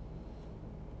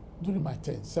 During my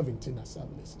 17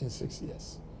 assemblies in 6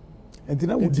 years. And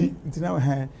now would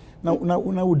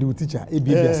do teacher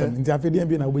assembly. Nti afedi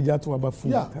be na obeja to aba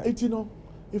full. Yeah, it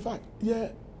in fact, yeah,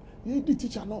 you the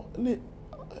teacher no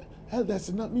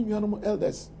elders not me no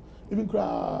elders. Even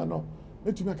cry no.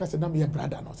 Me to me aka say na me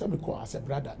brother no. Say me call as a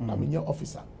brother, na me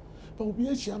officer. But obi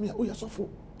e hia me o ya sofo.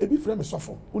 Ebi frɛ me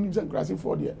sofo. Unim say grassy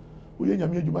for there. We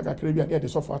nyame adwuma kakra bia na de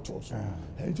sofo ato so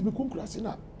enti me konkurase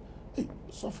na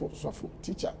sofo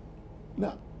teacher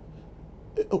na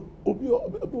obi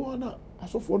na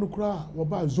asofo no kura wo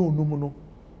ba zone no mu no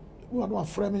wo na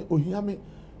afrɛ me ohia me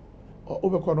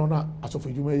obekɔ no na asofo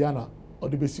adwuma ya na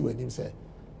ɔde besi w'anim sɛ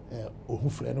ohu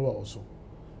frɛ no wo so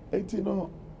enti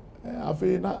no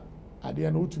afei na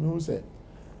ade na otumi hu sɛ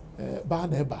ba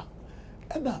na eba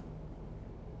ɛna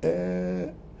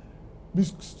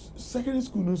secondary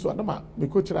school no so na me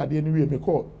ko kira ade no wie me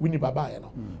ko wini baba ye no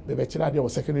me be kira ade o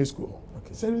secondary school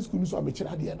okay secondary school no so me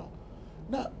kira ade no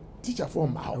na teacher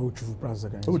form ba ho o chufu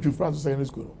France secondary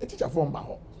school no teacher form ba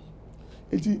ho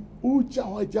eti o ja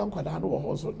ho ja nkwada no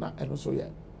ho so na eno so ye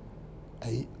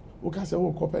ai o ka say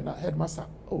o CoP na headmaster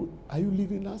oh are you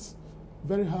leaving us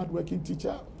very hard working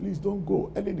teacher please don't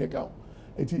go any dey count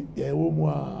eti ye wo mu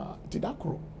a ti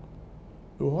dakro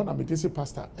o ho na me tese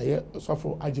pastor eye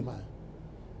sofo Ajiman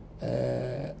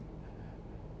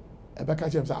Ebeka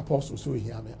James apostle so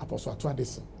here me apostle to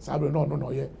Addison sabre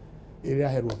no ye area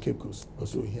head of Cape Coast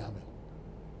so here me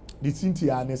the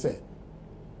tintia ne say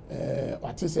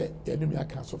what say enemy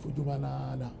aka so for juma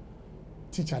na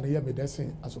teacher na ye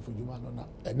medicine as for juma no na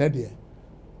ene de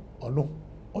ono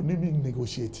mi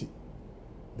negotiate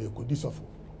me ko di sofo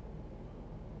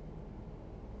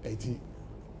eti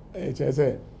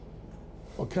say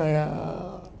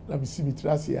okaya na mi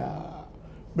simitrasia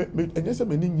me enye se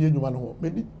me ni nye nyuma no ho me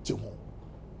ni che ho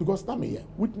because na me ye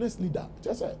witness leader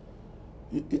just say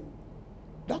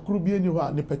that could be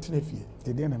anywhere ne petene fie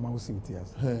the day na ma see with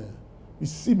us we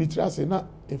see me trust na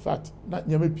in fact na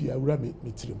nyame pia wura me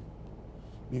tirim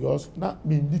because na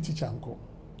me ndi teacher nko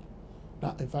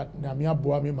na in fact na me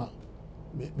aboa me ma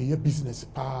me ye business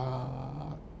pa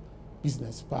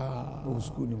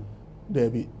school nim there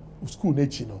be school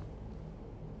nechi no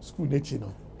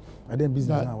I then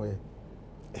business now where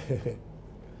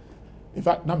in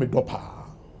fact na me do pa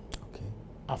okay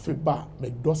afiba me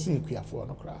do sin kuafo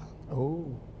no kra oh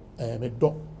me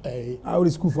do how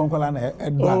the school from kwala na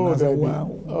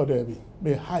oh there be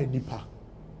me high nipa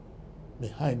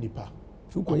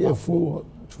so ko ye fo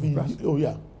oh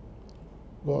yeah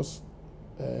because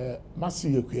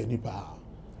masi ye kua nipa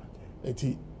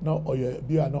eti no oye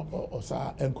bia no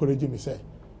osa encourage me say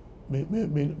me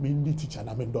ndi teacher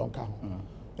na me don ka ho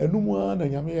enum na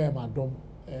nyame ye ma dom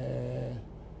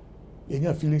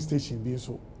yenya filling station bi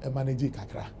so e manage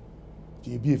kakra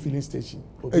ti bi a filling station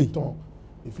obiton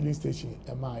a filling station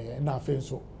e ma ye na afen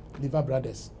so Liver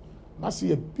Brothers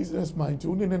masi a business mind ti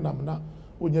oni ne nam na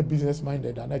onya business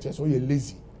minded and na so ye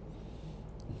lazy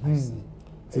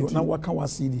na waka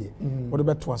wasi die what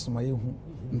beto asoma ye hu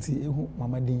nti ehu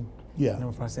mama din yeah na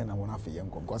mfa say na wona afa ye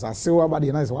nkom because asewa ba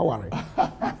de na say wa ware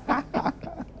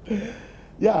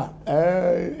yeah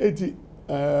eti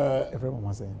every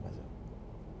mama say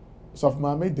so of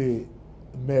mama de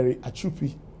Mary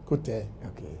Achupi KOTEI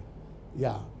okay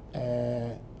yeah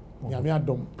nyame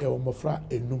adom e o mofra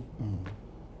enum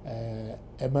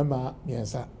mama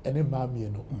miensa ene ma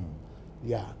mienu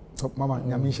yeah top mama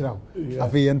nyame nhira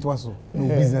afa ye nto aso no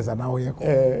business ana wo ye ko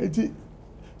eti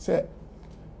say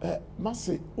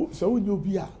mase so onyo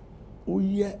bi a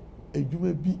oye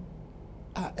adwuma bi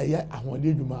a eye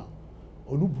ahode adwuma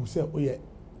onu bu say oye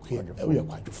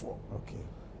kwadwofo okay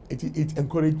it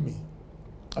encouraged me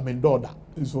I mean daughter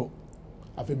so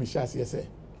afa me share say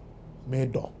me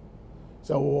do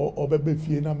so obebe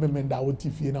fie na me nda wo ti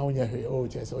fie na onye hwe o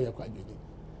che say oye kwadwoni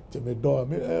te me do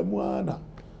me mu ana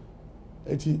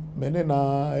eti mene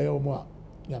na omo a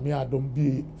nyame adom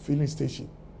bi filling station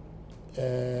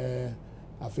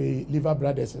afi Liver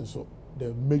Brothers and so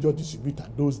the major distributor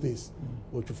those days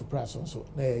which for price so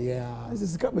na yeah this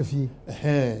is ka be fie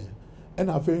and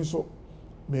afi so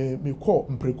me call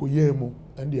mprekoye mu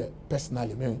and there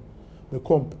personally me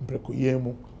call mprekoye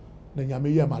mu na nyame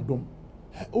ye madom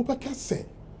obeka say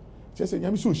say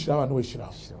nyame so shira na o shira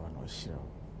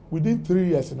within 3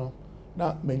 years no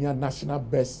na menya national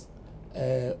best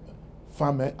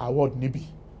farmer award nibi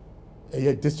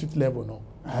a district level no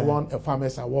I won a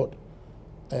farmers award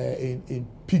in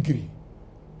piggery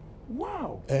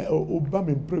wow oba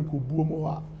me preko buomo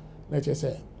ha na che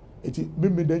say eti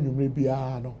me da nwumre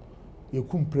bia no ye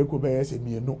kum preko be yese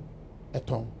mienu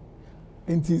eton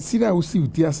enti sira wo si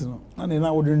utiase no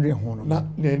na wo dendre ho no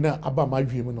na aba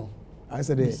madwem no I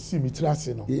said see me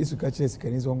trase no yesu ka chese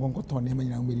kanizo ngonko ton na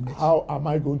manyina ngmeri na how am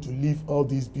I going to leave all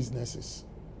these businesses?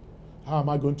 How am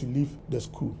I going to leave the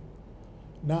school?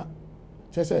 Na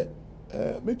che say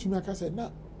metumi aka say na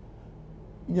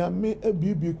nyame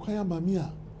abibi kwan amami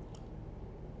a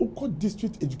uko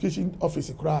district education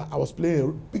office kra I was playing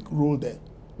a big role there,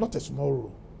 not a small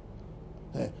role.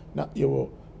 Na your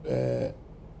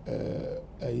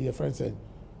your friend said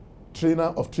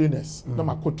trainer of trainers na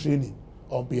mako training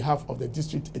on behalf of the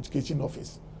district education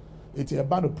office. It's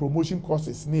about the promotion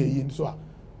courses near you, so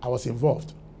I was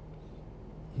involved.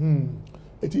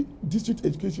 The district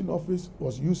education office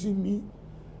was using me.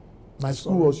 My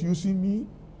school was using me.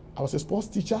 I was a sports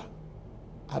teacher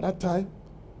at that time.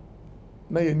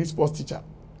 Now you need sports teacher.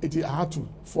 I had to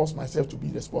force myself to be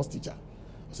the sports teacher.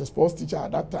 I was a sports teacher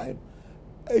at that time.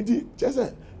 Just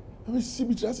I mean, see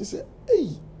me just say,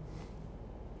 hey,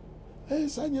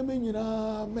 Sanya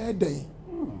Menina Mede.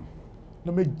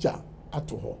 No me ja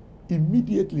ato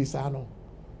immediately sano.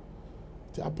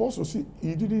 The apostle see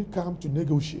he didn't come to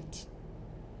negotiate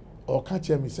or catch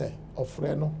me say or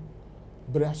freno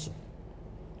brasso.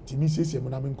 Timi says you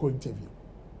na menko interview.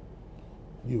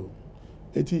 You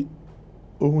eti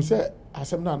ohun say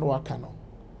asem na no aka no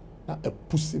na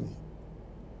pushing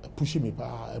me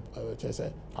pa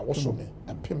say I was me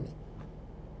and pin me.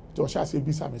 To sha say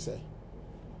bisa me say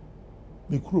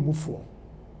me kuro mu fo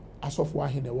asofo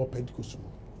ahe na wo Pentecost mu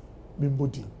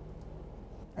membodi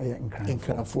aya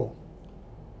nkranfo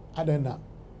adena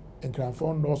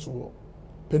nkranfo no so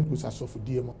Pentecost asofo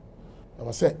die mo e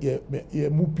wa say ye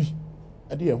mu bi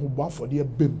e de ye ho bo afode e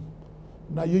bem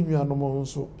na ye nuanom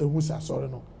nso ehu sa sore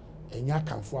no enya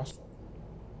kanfo aso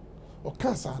o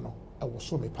kasa no e wo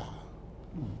so me pa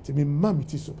ti me mami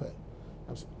ti super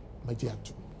ma ji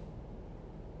atu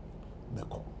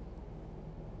meko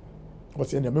o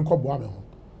se ne me ko bo ame ho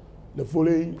the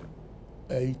following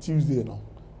Tuesday no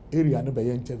area no be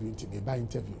interview nti me ba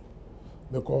interview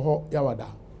me ko ho yawada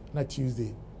na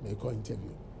Tuesday me ko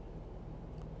interview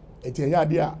eti ya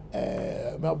dia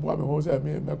me aboa me ho say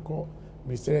me ko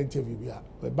ministerial interview bia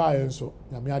we ba yen so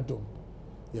na me adom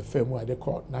ye fam a de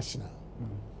call national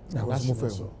na was mo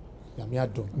fam na me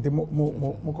adom de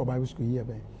mo ko Bible school here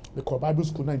be me ko Bible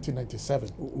school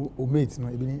 1997 o mate no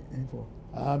e be ni for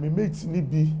me mate ni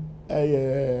bi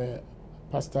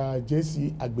Pastor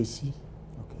JC Agbesi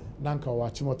nanka wa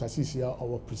Chimota Sisia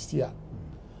or Pristia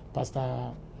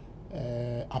Pastor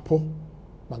Apo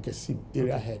Mankesim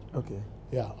area head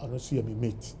yeah and also me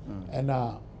mate and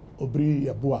Obri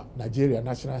Yabua Nigeria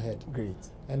national head great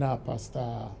and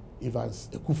Pastor Evans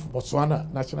Ekufu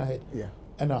Botswana national head yeah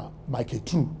and Mike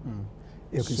True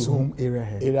so area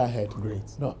head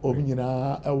great no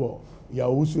obinyina ewo ya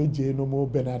osu eje no mo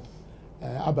Bernard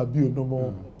Ababio no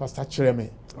mo Pastor Chereme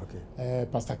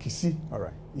Pastor Kisi all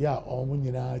right yeah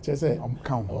omunyina chese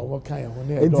count kan ho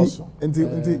na edoso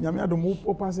enti nyame adom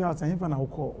o pass out ahemfa na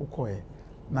ukọ e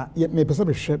na me pese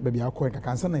be hwe ba bia akọ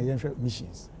kansa na ye hwe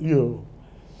missions yo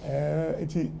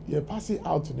enti ye pass it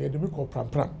out na de me call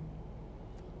pram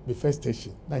the first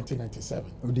station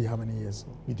 1997 we did how many years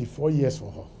we did 4 years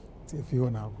for her if you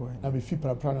na akọ na me fi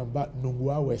pram ba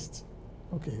Nungua West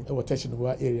okay we touch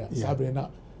Nungua area sabre na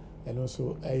and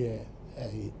also a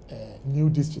new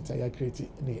district I created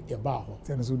near Yabaho.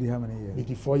 Then so how many years? We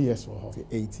did 4 years for her.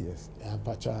 8 years.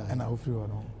 And I hope you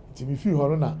know. To me feel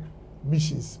her na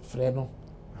missions freno.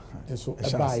 And so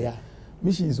abaya.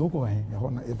 Missions oko eh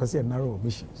na e pese narrow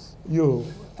missions. Yo,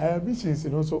 missions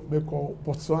and also me call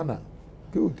Botswana.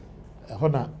 Good.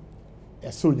 Hona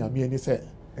so nyame ani say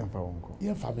emfa wonko.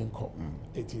 Yemfa menko.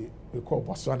 Eti we call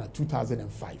Botswana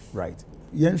 2005. Right.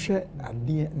 Yenhwe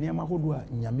ade niam ahodo a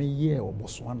nyame ye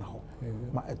Botswana ho.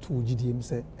 Ma eto gidiem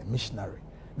say a missionary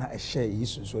na e share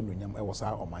yisunso no nyam e wo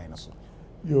sa oman na so.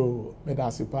 Yo, me da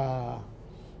se pa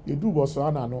you do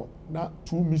Botswana no na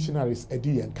 2 missionaries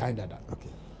edi en kinda that. Okay.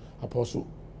 Apostle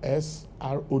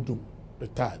S.R. Odum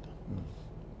retired.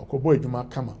 Okobo edwuma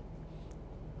kama.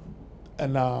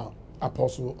 And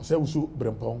Apostle Sewusu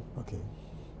Brempong. Okay.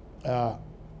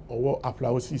 Owo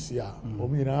applause ya.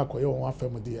 Omi nyina akoye won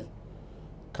afem de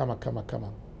kama.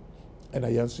 And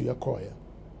ayansu yakoye.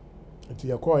 Nti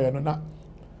yakoye no na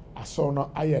aso no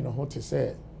aye no ho te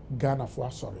say Ghana for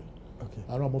sorry. Okay.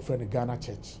 I know my friend Ghana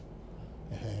Church.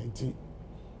 Nti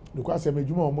dukwa se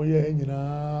medwuma omo ye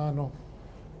nyina no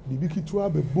bibi kitua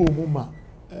be bo mu ma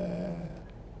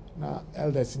na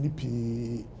elders ni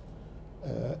pi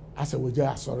asa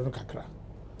woja asoro no kakra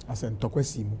asa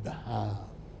ntokwasi mu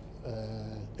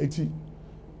eti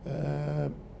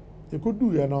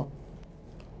ekodu ye no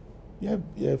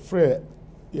ye frɛ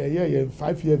ye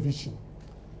 5-year vision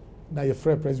na ye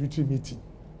frɛ presbytery meeting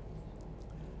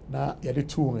na ye de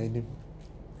two enim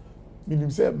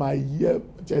minim say my year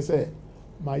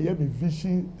my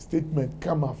vision statement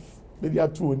come off maybe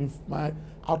two enim my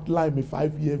outline my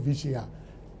 5-year vision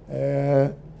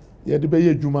ye de be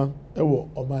ye dwuma ewo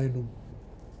oman no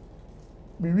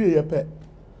mi wie ye pɛ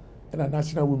na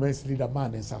national women's leader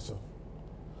man nsaso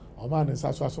oman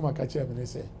nsaso asoma ka che me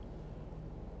say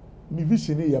mi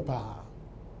vision ye pa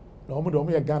na omo de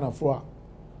omo ye Ghana for a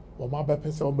omo ba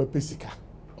pɛ sɛ omo pɛ sika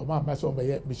omo ba sɛ omo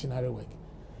ye missionary work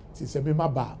ti se me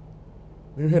maba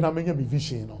me hwe na menya mi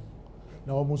vision no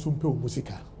na omo so mpe omo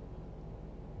sika.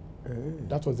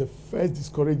 That was the first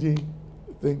discouraging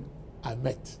thing I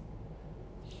met.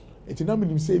 Eti na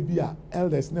minim say bia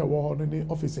elders na wo ho ne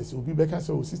officers obi be ka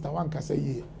say o sister wan ka say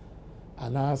ye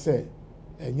ana say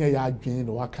enye ya adwen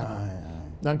no waka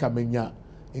na nka menya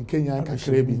nkenya nka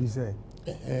krebi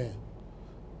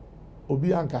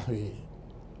obi anka hwe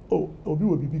obi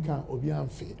wo bibi kan obi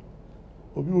anfe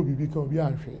obi wo bibi kan obi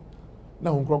anhwe na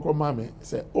hon kronkro ma me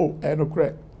say no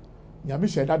kre nyame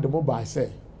hye da de mo ba say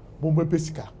mo mbe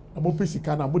pesika na mo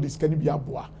pesika na mo de sika ni bia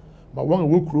boa ma won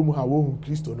wo kuro mu ha wo hu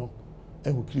Kristo no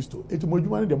ehu Kristo eti mo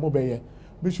dwuma ne de mo be ye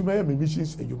me shuma ye me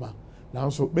missions edwuma na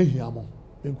so behia mo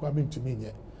enkwa me ntumi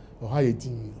nye o ha ye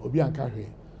tin obi anka hwe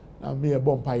na me ye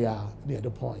bompa ya na ye de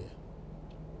pon ye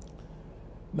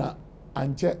na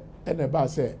anche ene ba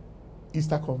say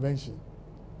Easter convention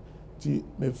ti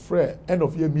me frɛ end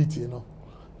of year meeting no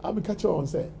am catch on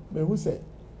say me hu say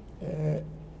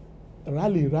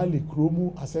rally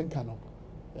kromu asenka no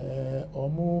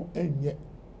omo enye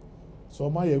so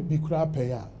ma ye bi kura pɛ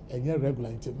ya enye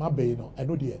regular nti ma be no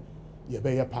eno de ye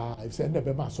be ye pa if say ne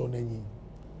be ma so nanyi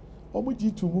omo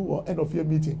gi to mu or end of year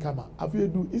meeting kama afi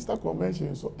do Easter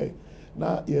convention so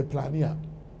na ye plan ya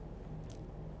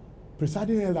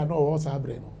presiding elder no o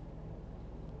sabre no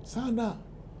sana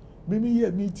mimi ye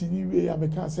meeting ni we ya me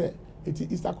ka say Eti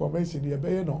Easter convention ye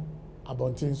be no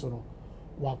abontin so no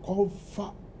wa call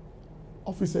fa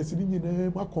officers ni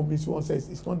nyina ma commission says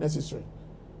it's not necessary.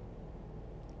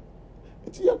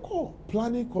 Eti ye call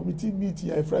planning committee meeting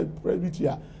ya private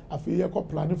ya afi ye call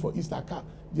planning for Easter ka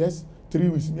just 3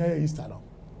 weeks near Easter now.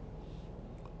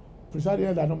 Presiding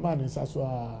elder no man is as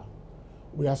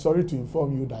we are sorry to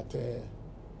inform you that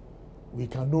we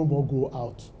can no more go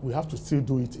out. We have to still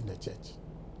do it in the church.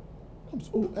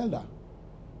 Oh, elder,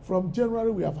 from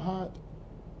January we have had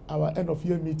our end of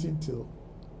year meeting till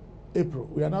April.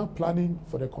 We are now planning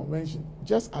for the convention.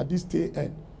 Just at this day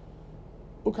end,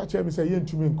 Okache me say yen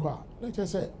to me nkwa. Let's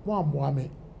just say,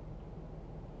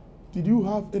 did you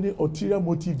have any ulterior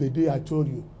motive the day I told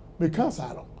you? Me can't say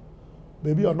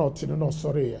maybe or not, no,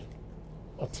 sorry.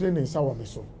 Or training sour me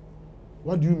so.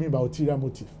 What do you mean by ulterior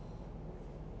motive?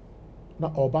 Na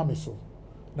Obama so.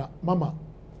 Na mama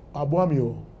abuami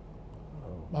o.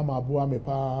 Mama abuami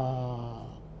pa.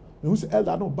 Me who say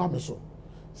elder no ba me so.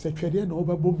 Say twede na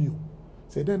oba bom you.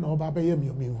 Say den na oba be yem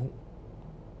you me hu.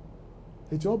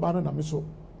 Eti oba na me so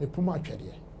me puma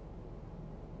twede.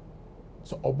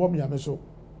 So obom ya me so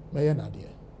me ye na de.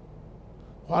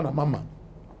 Ho na mama.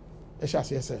 E sha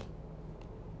se say.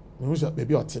 Me who say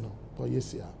baby oti no. Bo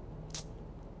yes ya.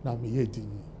 Na me ye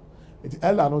din. Eti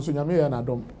elder no so nyame ye na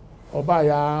dom. Oba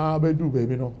ya bedu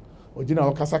baby no. Ojina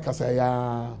okasa kasa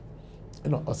ya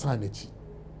osanechi.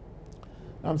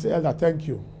 I'm saying elder thank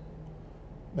you.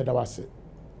 But that was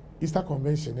Easter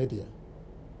convention edia.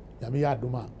 Nyame ya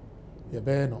adoma ye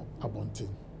be no abonten.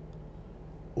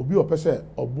 Obi opese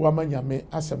obuama nyame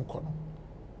asem kono.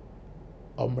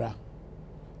 Omra.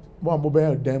 Mo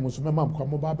be dem so mema mkwa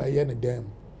mo ba ye ne dem.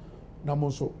 Na mo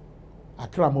so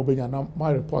akra mo benya na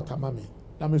my reporter mame.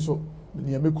 Na me so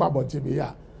nyame kwa abonten be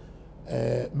ya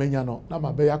menya no na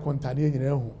ma be ya kontane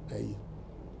nyina hu ayi.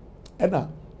 Ena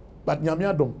but nyame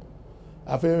adom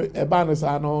afi eba ne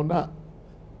sa no na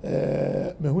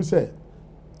me hu se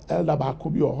elder ba ko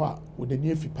bi o ho a wo de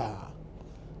ni afi pa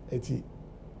eti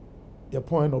the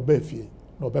point no be fie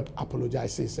no be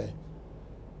apologize say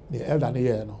the elder ne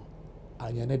ye no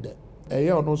anya ne de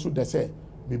eye ono so de say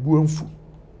me bu anfu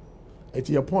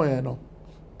eti the point no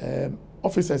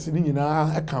officers ni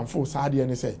nyina akanfo sa de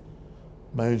ne say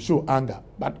man show anger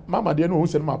but mama de no hu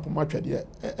se ma poma twede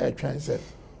twan say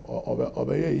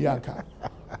obeye yanka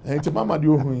enti mama de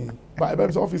ohun ba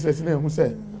ebe officers na hu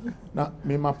say na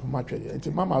me map matwe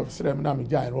enti mama srem na me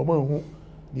jai no mo hu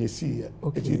na esi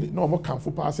enti no mo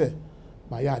kanfo pa say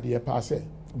ma ya de pa say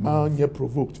ma nye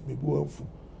provoked me bu anfu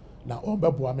na o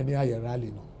bebo me ne aye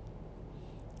rally no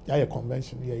ya ye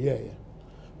convention ye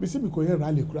me si me ko ye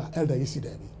rally kura elder yesi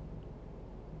there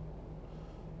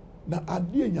na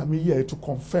ade nyame ye to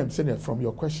confirm say from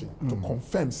your question to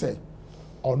confirm say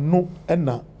or no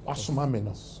ena wasoma me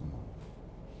no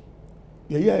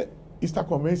ye Easter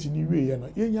convention ni we ye no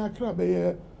ye nya akra be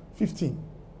ye 15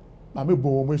 ma me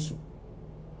bo mo esu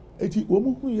eti wo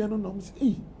mu hu ye no no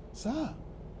say sa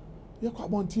ye kwa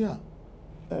bontin a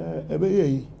ebe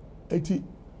ye eti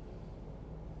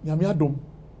nyame adom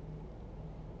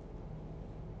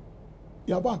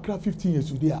ya ba akra 15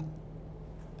 years udi a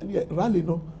ene rally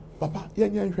no papa ye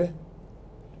nya nhwe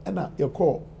ena ye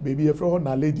call baby ye fro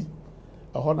na lady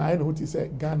na I know what he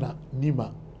said Ghana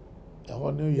Nima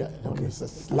ya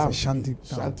slam shanty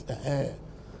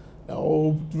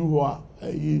through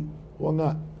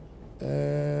wanga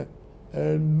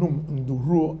num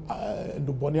nduro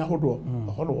nduboni ahodo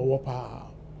no wo pa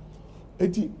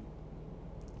eti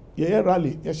ye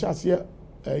rally ye shase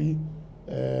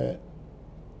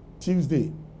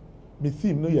Tuesday me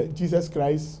theme no ye Jesus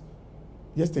Christ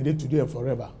yesterday today and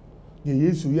forever ye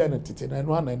Yesu ya na tete na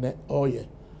no anene oye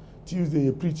Tuesday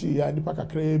you preach ya nipa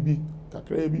kakra bi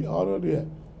all there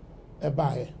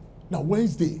e na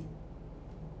Wednesday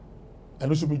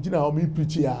and so me gina o me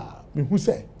preach ya me hu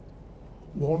say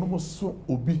wo no mo so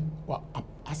obi wa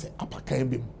ase apakan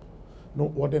bem no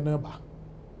wo de na ba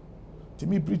ti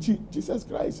me preach Jesus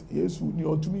Christ Yesu ni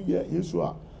otumi ye Yesu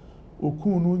a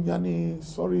okun no nyane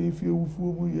sorry if you fu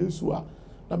mu Yesu a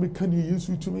na me kan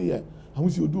Yesu tumi ye ahu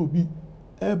si odo obi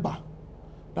e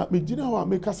na me gina wa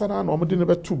me kasa na no de ne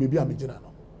beto bebi a me gina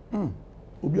no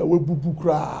obi a webubu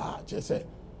kra che se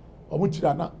o mo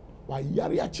kira na wa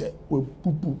yare a che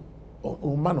webubu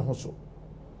o ma no ho so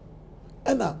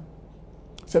ena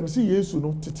se me si Yesu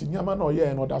no tete nyama na o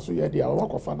ye no da so ye dia o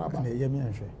kofa na ba na ye me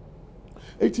anhwe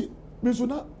eti me so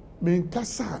na me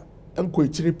kasa enko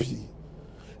ekire pi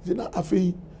na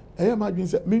afei eye ma dwen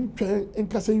se me ntwen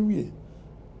nkasa nwie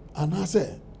ana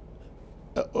se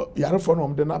yare fo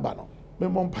no de na ba no me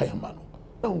mo mpayama no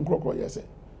na nkrokro yes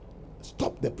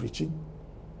stop the preaching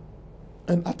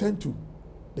and attend to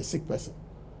the sick person.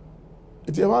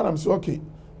 It's a man, I'm so okay.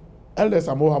 Elders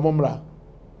are more hamomra.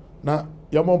 Na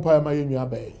your bumpire my in your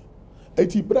bay.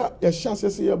 Eti bra, your chance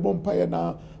say your bumpire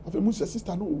na. I've a musa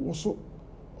sister no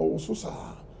also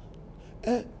sa.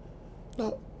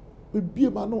 Now we be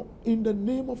a man in the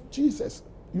name of Jesus.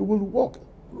 You will walk,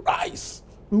 rise.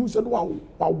 We said, wow,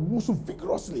 so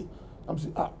vigorously. I'm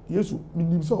saying, yes, me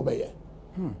name so obey.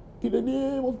 In the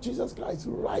name of Jesus Christ,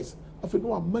 rise. I feel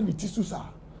no money tisusa,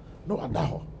 no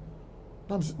adaho.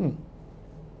 I'm saying,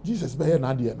 Jesus be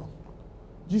na dear no.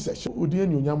 Jesus, odi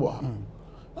enu nyamo ha.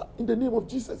 In the name of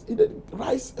Jesus, in the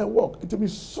rise and walk. It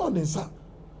means son and son.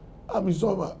 I'm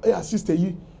so sister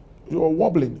you're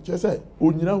wobbling. Just say,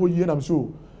 onyina ho yie na I'm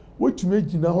so. What to make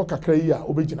jina ho kakra yi a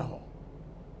obejina ho.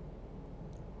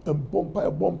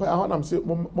 Bompa I am say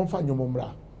momfa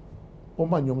nyomomra.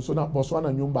 Moma nyom so na boso na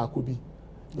nyom ba ko bi.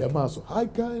 Ye ma so hi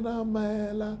kaina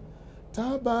mela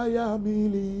tabaya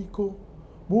miliko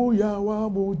buya wa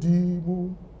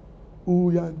mudimu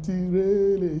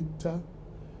uyantireleta.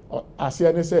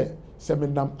 Asia ne se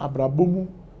menam abrabomu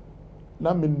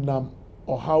na menam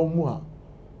ohaw mu a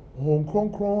hon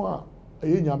kronkron a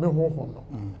eye nyame honhon no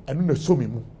eno na so me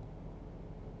mu.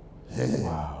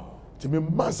 Wow. To me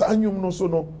massa anyum no so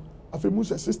no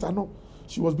afemu's sister no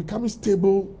she was becoming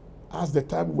stable as the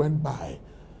time went by.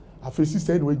 Afe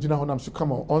sister no gina ho nam so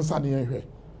come on sa ne hwe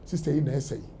sister yi na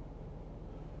essay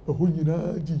oho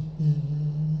nyina di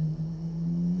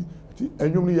ti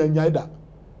anyum no ya nyaida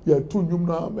ya to nyum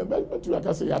na me to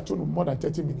aka say ya to no more than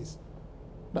 30 minutes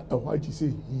na why she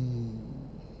say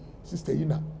sister yi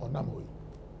na onam ho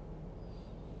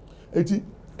eti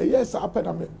yes happen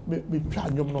na me twa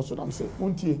anyum no so nam say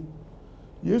wontie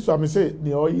Yesu am say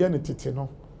ne oye ne tete no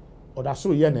oda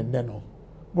so ye ne nne no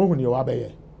mo hu ne wa be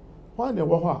ye ho ne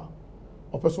wo ho a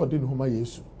opeso de ne ho ma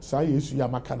Yesu sa Yesu ya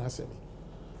maka na asemi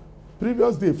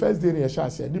previous day first day ne sha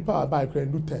ase nipa ba kra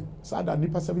ndu 10 sa da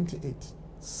nipa 78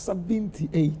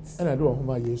 and I do ho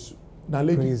ma Yesu na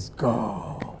lady praise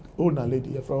God oh na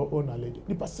lady ye from oh na lady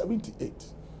nipa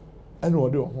 78 and we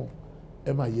do ho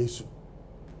e ma Yesu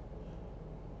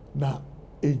now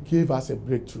it gave us a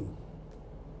breakthrough.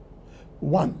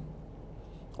 One,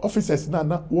 officers na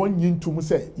one yin to mu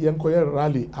say yenkoye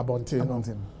rally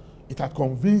abontin. It had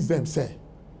convinced them say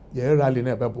ye rally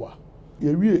na beboa.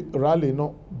 Ye we rally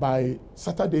no by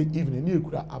Saturday evening you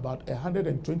could about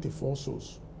 124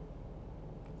 souls.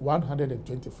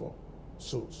 124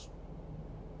 souls.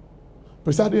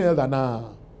 Presiding elder na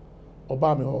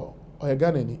Obama ho o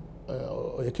Ghana ni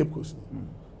o Cape Coast ni.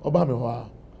 Obama ho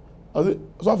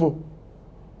so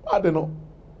I don't know.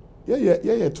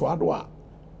 Yeah, to adwa.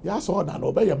 Ya so na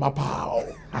no be ye mapa.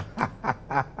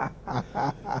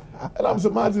 And I'm so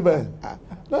mad ben.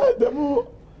 Na demo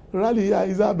rally ya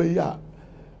izabe ya.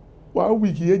 1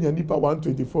 week ye nya nipa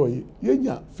 124 ye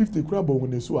nya 50 kura bo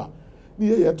ne so a. Ni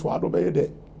ye to adwa be ye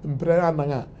de mpre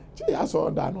anan a. Che ya so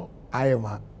da no.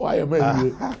 Ayema.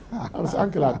 I'm so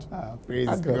glad.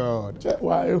 Praise God. Che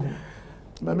wa ehu.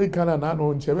 Na me kana na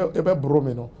no nche ebe bro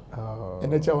me no.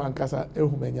 Ene che wan kasa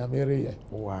ehu menya mere ye.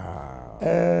 Wow.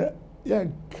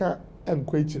 Yanka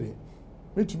enkwechire.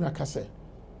 Metumi akase.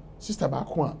 Sister ba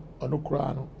ko a ono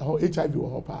kura no. Ho HIV wo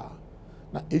ho pa.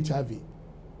 Na HIV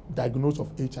diagnosis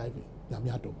of HIV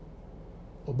yami adom.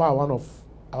 Oba one of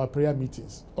our prayer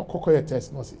meetings. Okokoye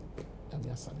test no say yami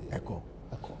asale. Eko.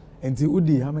 And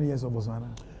Udi, how many years of Botswana?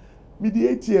 Me the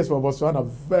 8 years for Botswana,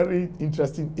 very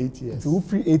interesting 8 years. So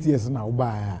free 8 years now,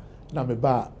 Uba. Na me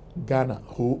ba Ghana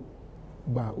ho.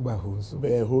 Uba ho so.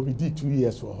 Be ho me did 2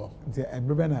 years for her. The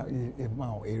Brabana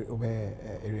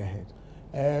area head.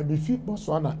 Me fit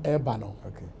Botswana eba no.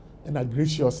 Okay. And I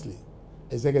graciously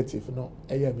executive no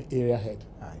me area head.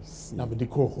 I see. Na me de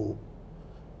ko ho.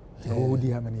 Ho di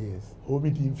how many years? Ho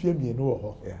me di mfie me no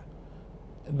ho. Yeah.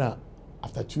 Na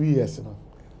after 2 years no.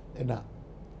 Na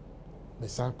me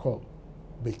sanko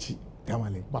bechi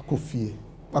Tamale. Makofie.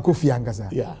 Makofie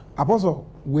angasa. Yeah. Apostle,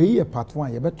 we a part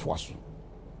 1 you better twasu.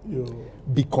 Yo.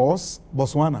 Because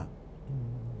Botswana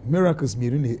miracles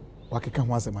mirine wakeka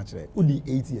ho asema kire. Udi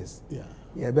 8 years. Yeah.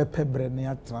 You be pebre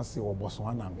na trance wo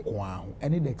Botswana nko aho.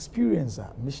 And the experience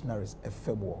missionaries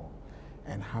efebo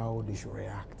and how they should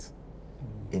react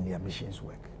in their missions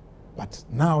work. But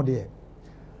now there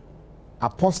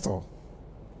Apostle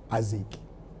Isaac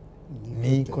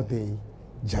ni KOTEI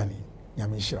DJANI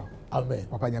Nyamishra. Amen.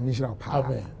 Papa Nyamishra pa.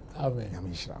 Amen. Amen.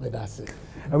 Nyamishra. Me that's it.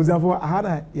 I was therefore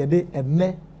ahada yede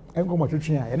enne enkomo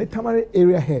twetwe a yede Tamale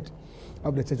area head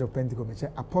of the Church of Pentecost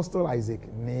Apostle Isaac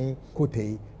ni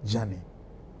KOTEI DJANI.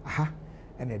 Aha.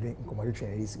 And yede enkomo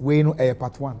twetwe is we no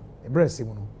part 1. E brese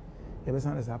mu no. Ye be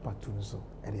san part 2 so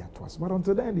e dey atwas. But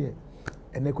until then there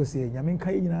ɛnɛ kwesi nyame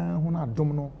nka nyina ho na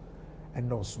adom no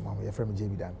ɛnna ɔsoma ho yɛfrɛ me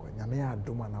JB Dankwa nyame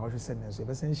adom a na wɔhwɛ sɛ nso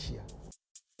yɛbɛsɛ nhyia